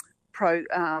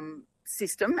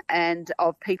system and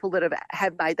of people that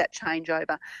have made that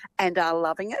changeover and are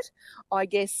loving it. I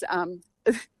guess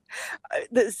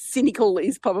the cynical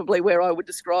is probably where I would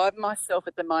describe myself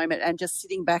at the moment, and just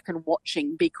sitting back and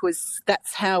watching, because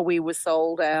that's how we were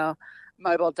sold our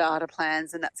mobile data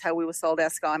plans, and that's how we were sold our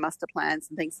Sky Muster plans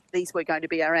and things. These were going to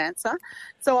be our answer.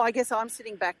 So I guess I'm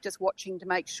sitting back just watching to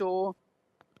make sure.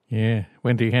 Yeah,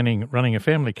 Wendy Henning running a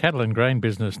family cattle and grain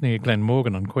business near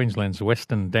Glenmorgan on Queensland's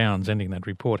Western Downs, ending that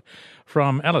report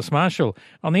from Alice Marshall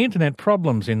on the internet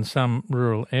problems in some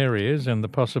rural areas and the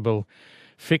possible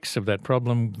fix of that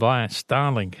problem via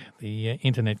Starlink, the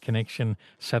internet connection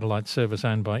satellite service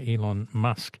owned by Elon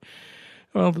Musk.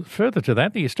 Well, further to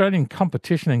that, the Australian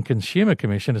Competition and Consumer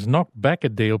Commission has knocked back a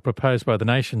deal proposed by the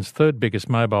nation's third biggest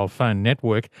mobile phone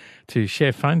network to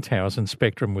share phone towers and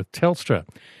spectrum with Telstra.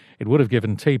 It would have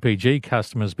given TPG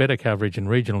customers better coverage in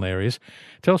regional areas.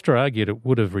 Telstra argued it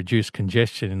would have reduced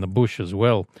congestion in the bush as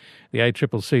well. The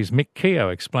ACCC's Mick Keogh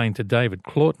explained to David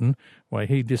Claughton why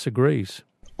he disagrees.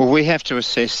 Well, we have to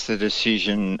assess the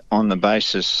decision on the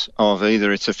basis of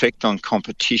either its effect on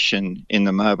competition in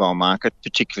the mobile market,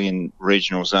 particularly in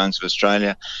regional zones of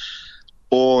Australia,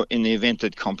 or in the event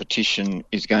that competition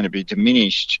is going to be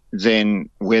diminished, then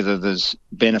whether there's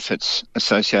benefits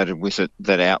associated with it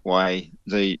that outweigh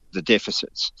the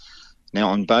deficits. Now,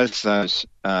 on both those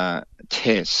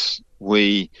tests,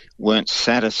 we weren't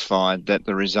satisfied that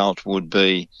the result would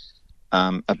be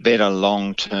a better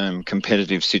long-term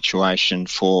competitive situation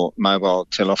for mobile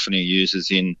telephony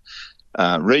users in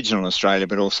regional Australia,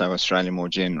 but also Australia more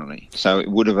generally. So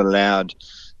it would have allowed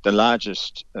the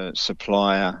largest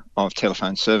supplier of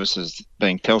telephone services,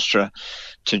 being Telstra,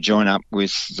 to join up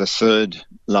with the third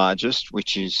largest,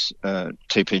 which is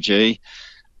TPG,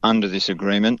 under this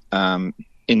agreement.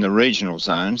 In the regional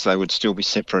zones, they would still be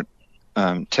separate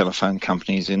telephone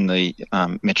companies in the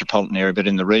metropolitan area, but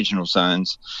in the regional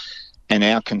zones. And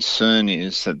our concern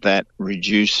is that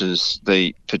reduces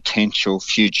the potential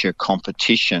future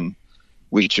competition,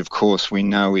 which of course we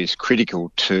know is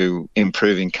critical to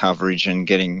improving coverage and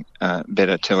getting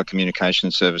better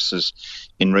telecommunication services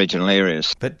in regional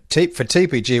areas. But for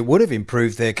TPG, it would have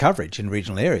improved their coverage in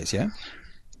regional areas, yeah?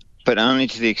 But only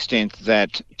to the extent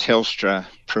that Telstra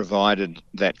provided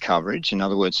that coverage. In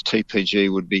other words,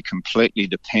 TPG would be completely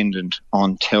dependent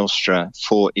on Telstra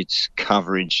for its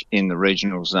coverage in the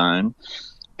regional zone.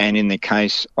 And in the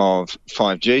case of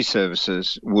 5G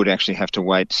services, would actually have to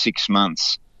wait 6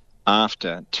 months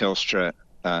after Telstra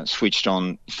switched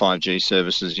on 5G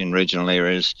services in regional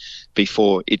areas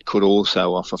before it could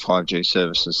also offer 5G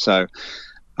services. So,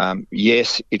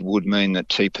 yes, it would mean that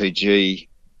TPG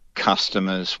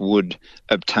customers would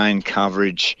obtain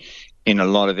coverage in a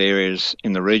lot of areas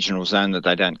in the regional zone that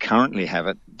they don't currently have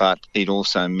it, but it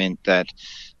also meant that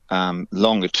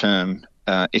longer term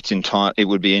it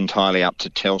would be entirely up to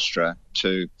Telstra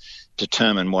to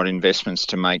determine what investments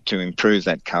to make to improve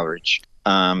that coverage.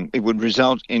 It would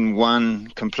result in one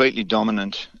completely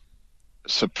dominant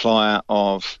supplier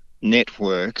of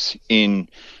networks in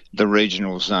the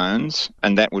regional zones,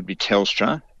 and that would be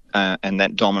Telstra. And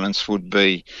that dominance would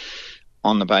be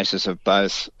on the basis of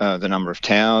both the number of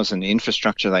towers and the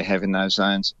infrastructure they have in those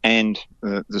zones and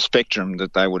the spectrum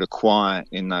that they would acquire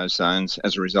in those zones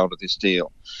as a result of this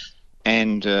deal.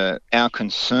 And our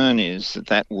concern is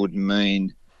that would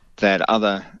mean that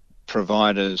other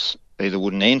providers either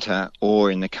wouldn't enter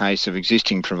or, in the case of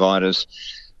existing providers,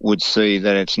 would see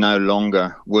that it's no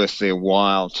longer worth their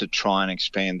while to try and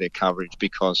expand their coverage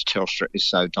because Telstra is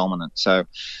so dominant. So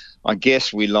I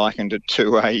guess we likened it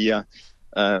to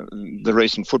the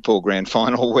recent football grand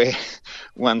final where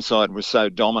one side was so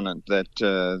dominant that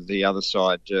the other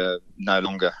side no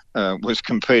longer was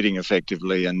competing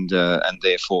effectively, and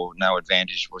therefore no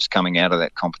advantage was coming out of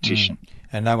that competition.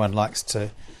 And no one likes to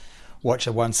watch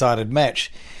a one-sided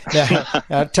match. Now,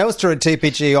 Telstra and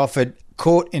TPG offered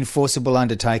court-enforceable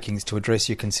undertakings to address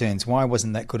your concerns. Why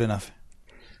wasn't that good enough?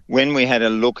 When we had a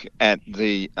look at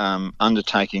the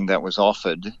undertaking that was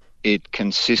offered, it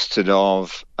consisted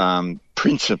of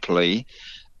principally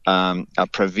a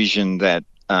provision that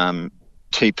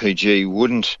TPG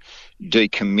wouldn't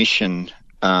decommission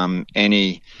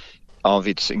any of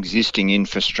its existing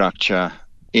infrastructure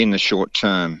in the short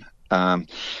term.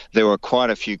 There were quite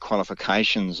a few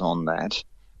qualifications on that.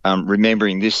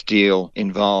 Remembering this deal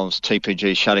involves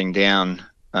TPG shutting down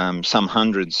some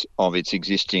hundreds of its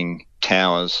existing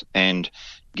towers and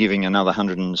giving another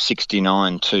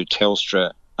 169 to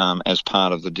Telstra as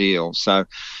part of the deal. So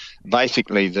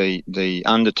basically the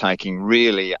undertaking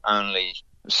really only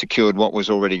secured what was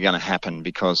already going to happen,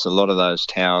 because a lot of those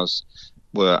towers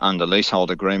were under leasehold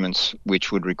agreements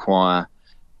which would require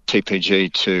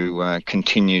TPG to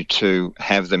continue to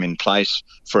have them in place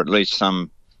for at least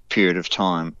some period of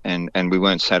time, and we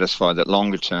weren't satisfied that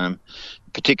longer term,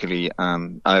 particularly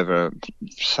over,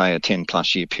 say, a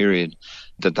 10-plus year period,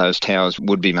 that those towers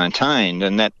would be maintained.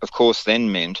 And that, of course,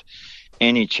 then meant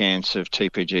any chance of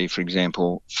TPG, for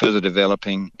example, further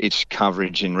developing its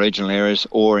coverage in regional areas,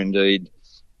 or indeed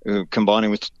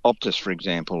combining with Optus, for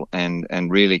example,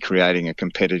 and really creating a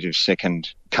competitive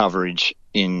second coverage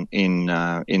in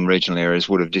regional areas,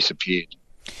 would have disappeared.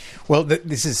 Well,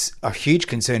 this is a huge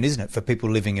concern, isn't it, for people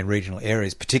living in regional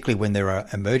areas, particularly when there are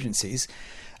emergencies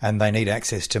and they need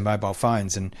access to mobile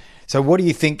phones. And so what do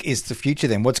you think is the future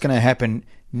then? What's going to happen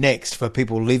next for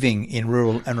people living in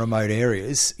rural and remote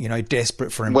areas,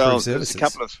 desperate for improved services?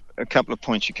 Well, there's a couple of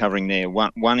points you're covering there.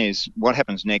 One is what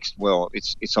happens next. Well,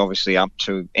 it's obviously up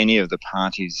to any of the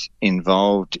parties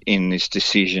involved in this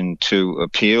decision to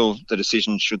appeal the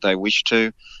decision should they wish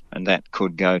to, and that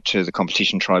could go to the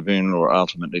Competition Tribunal or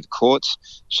ultimately the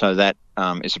courts. So that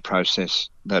is a process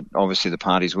that obviously the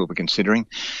parties will be considering.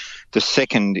 The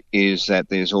second is that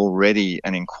there's already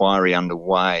an inquiry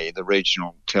underway, the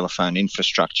Regional Telephone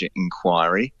Infrastructure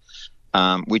Inquiry,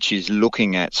 which is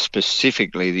looking at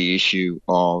specifically the issue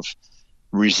of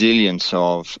resilience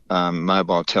of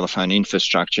mobile telephone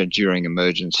infrastructure during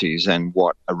emergencies and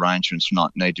what arrangements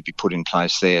might need to be put in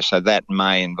place there. So that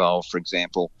may involve, for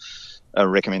example, a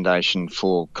recommendation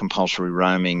for compulsory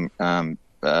roaming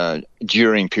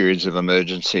during periods of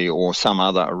emergency, or some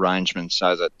other arrangement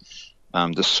so that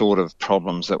the sort of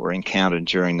problems that were encountered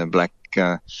during the Black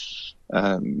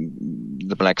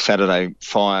Saturday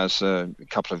fires a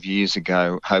couple of years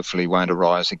ago hopefully won't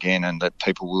arise again, and that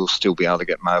people will still be able to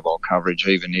get mobile coverage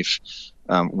even if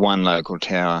one local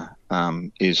tower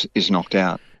is knocked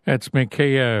out. That's Mick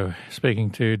Keogh speaking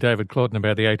to David Claughton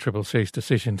about the ACCC's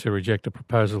decision to reject a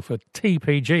proposal for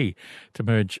TPG to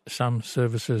merge some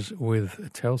services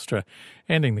with Telstra.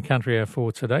 Ending the Country Hour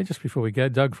for today. Just before we go,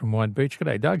 Doug from White Beach.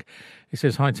 G'day, Doug. He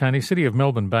says, hi, Tony. City of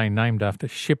Melbourne Bay named after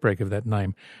shipwreck of that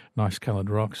name. Nice coloured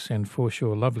rocks and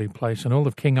foreshore, lovely place. And all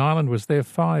of King Island was there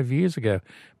 5 years ago.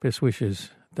 Best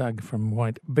wishes, Doug from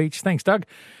White Beach. Thanks, Doug.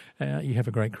 You have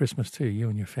a great Christmas too, you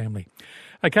and your family.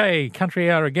 Okay,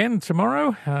 Country Hour again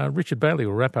tomorrow. Richard Bailey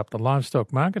will wrap up the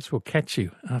livestock markets. We'll catch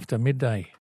you after midday.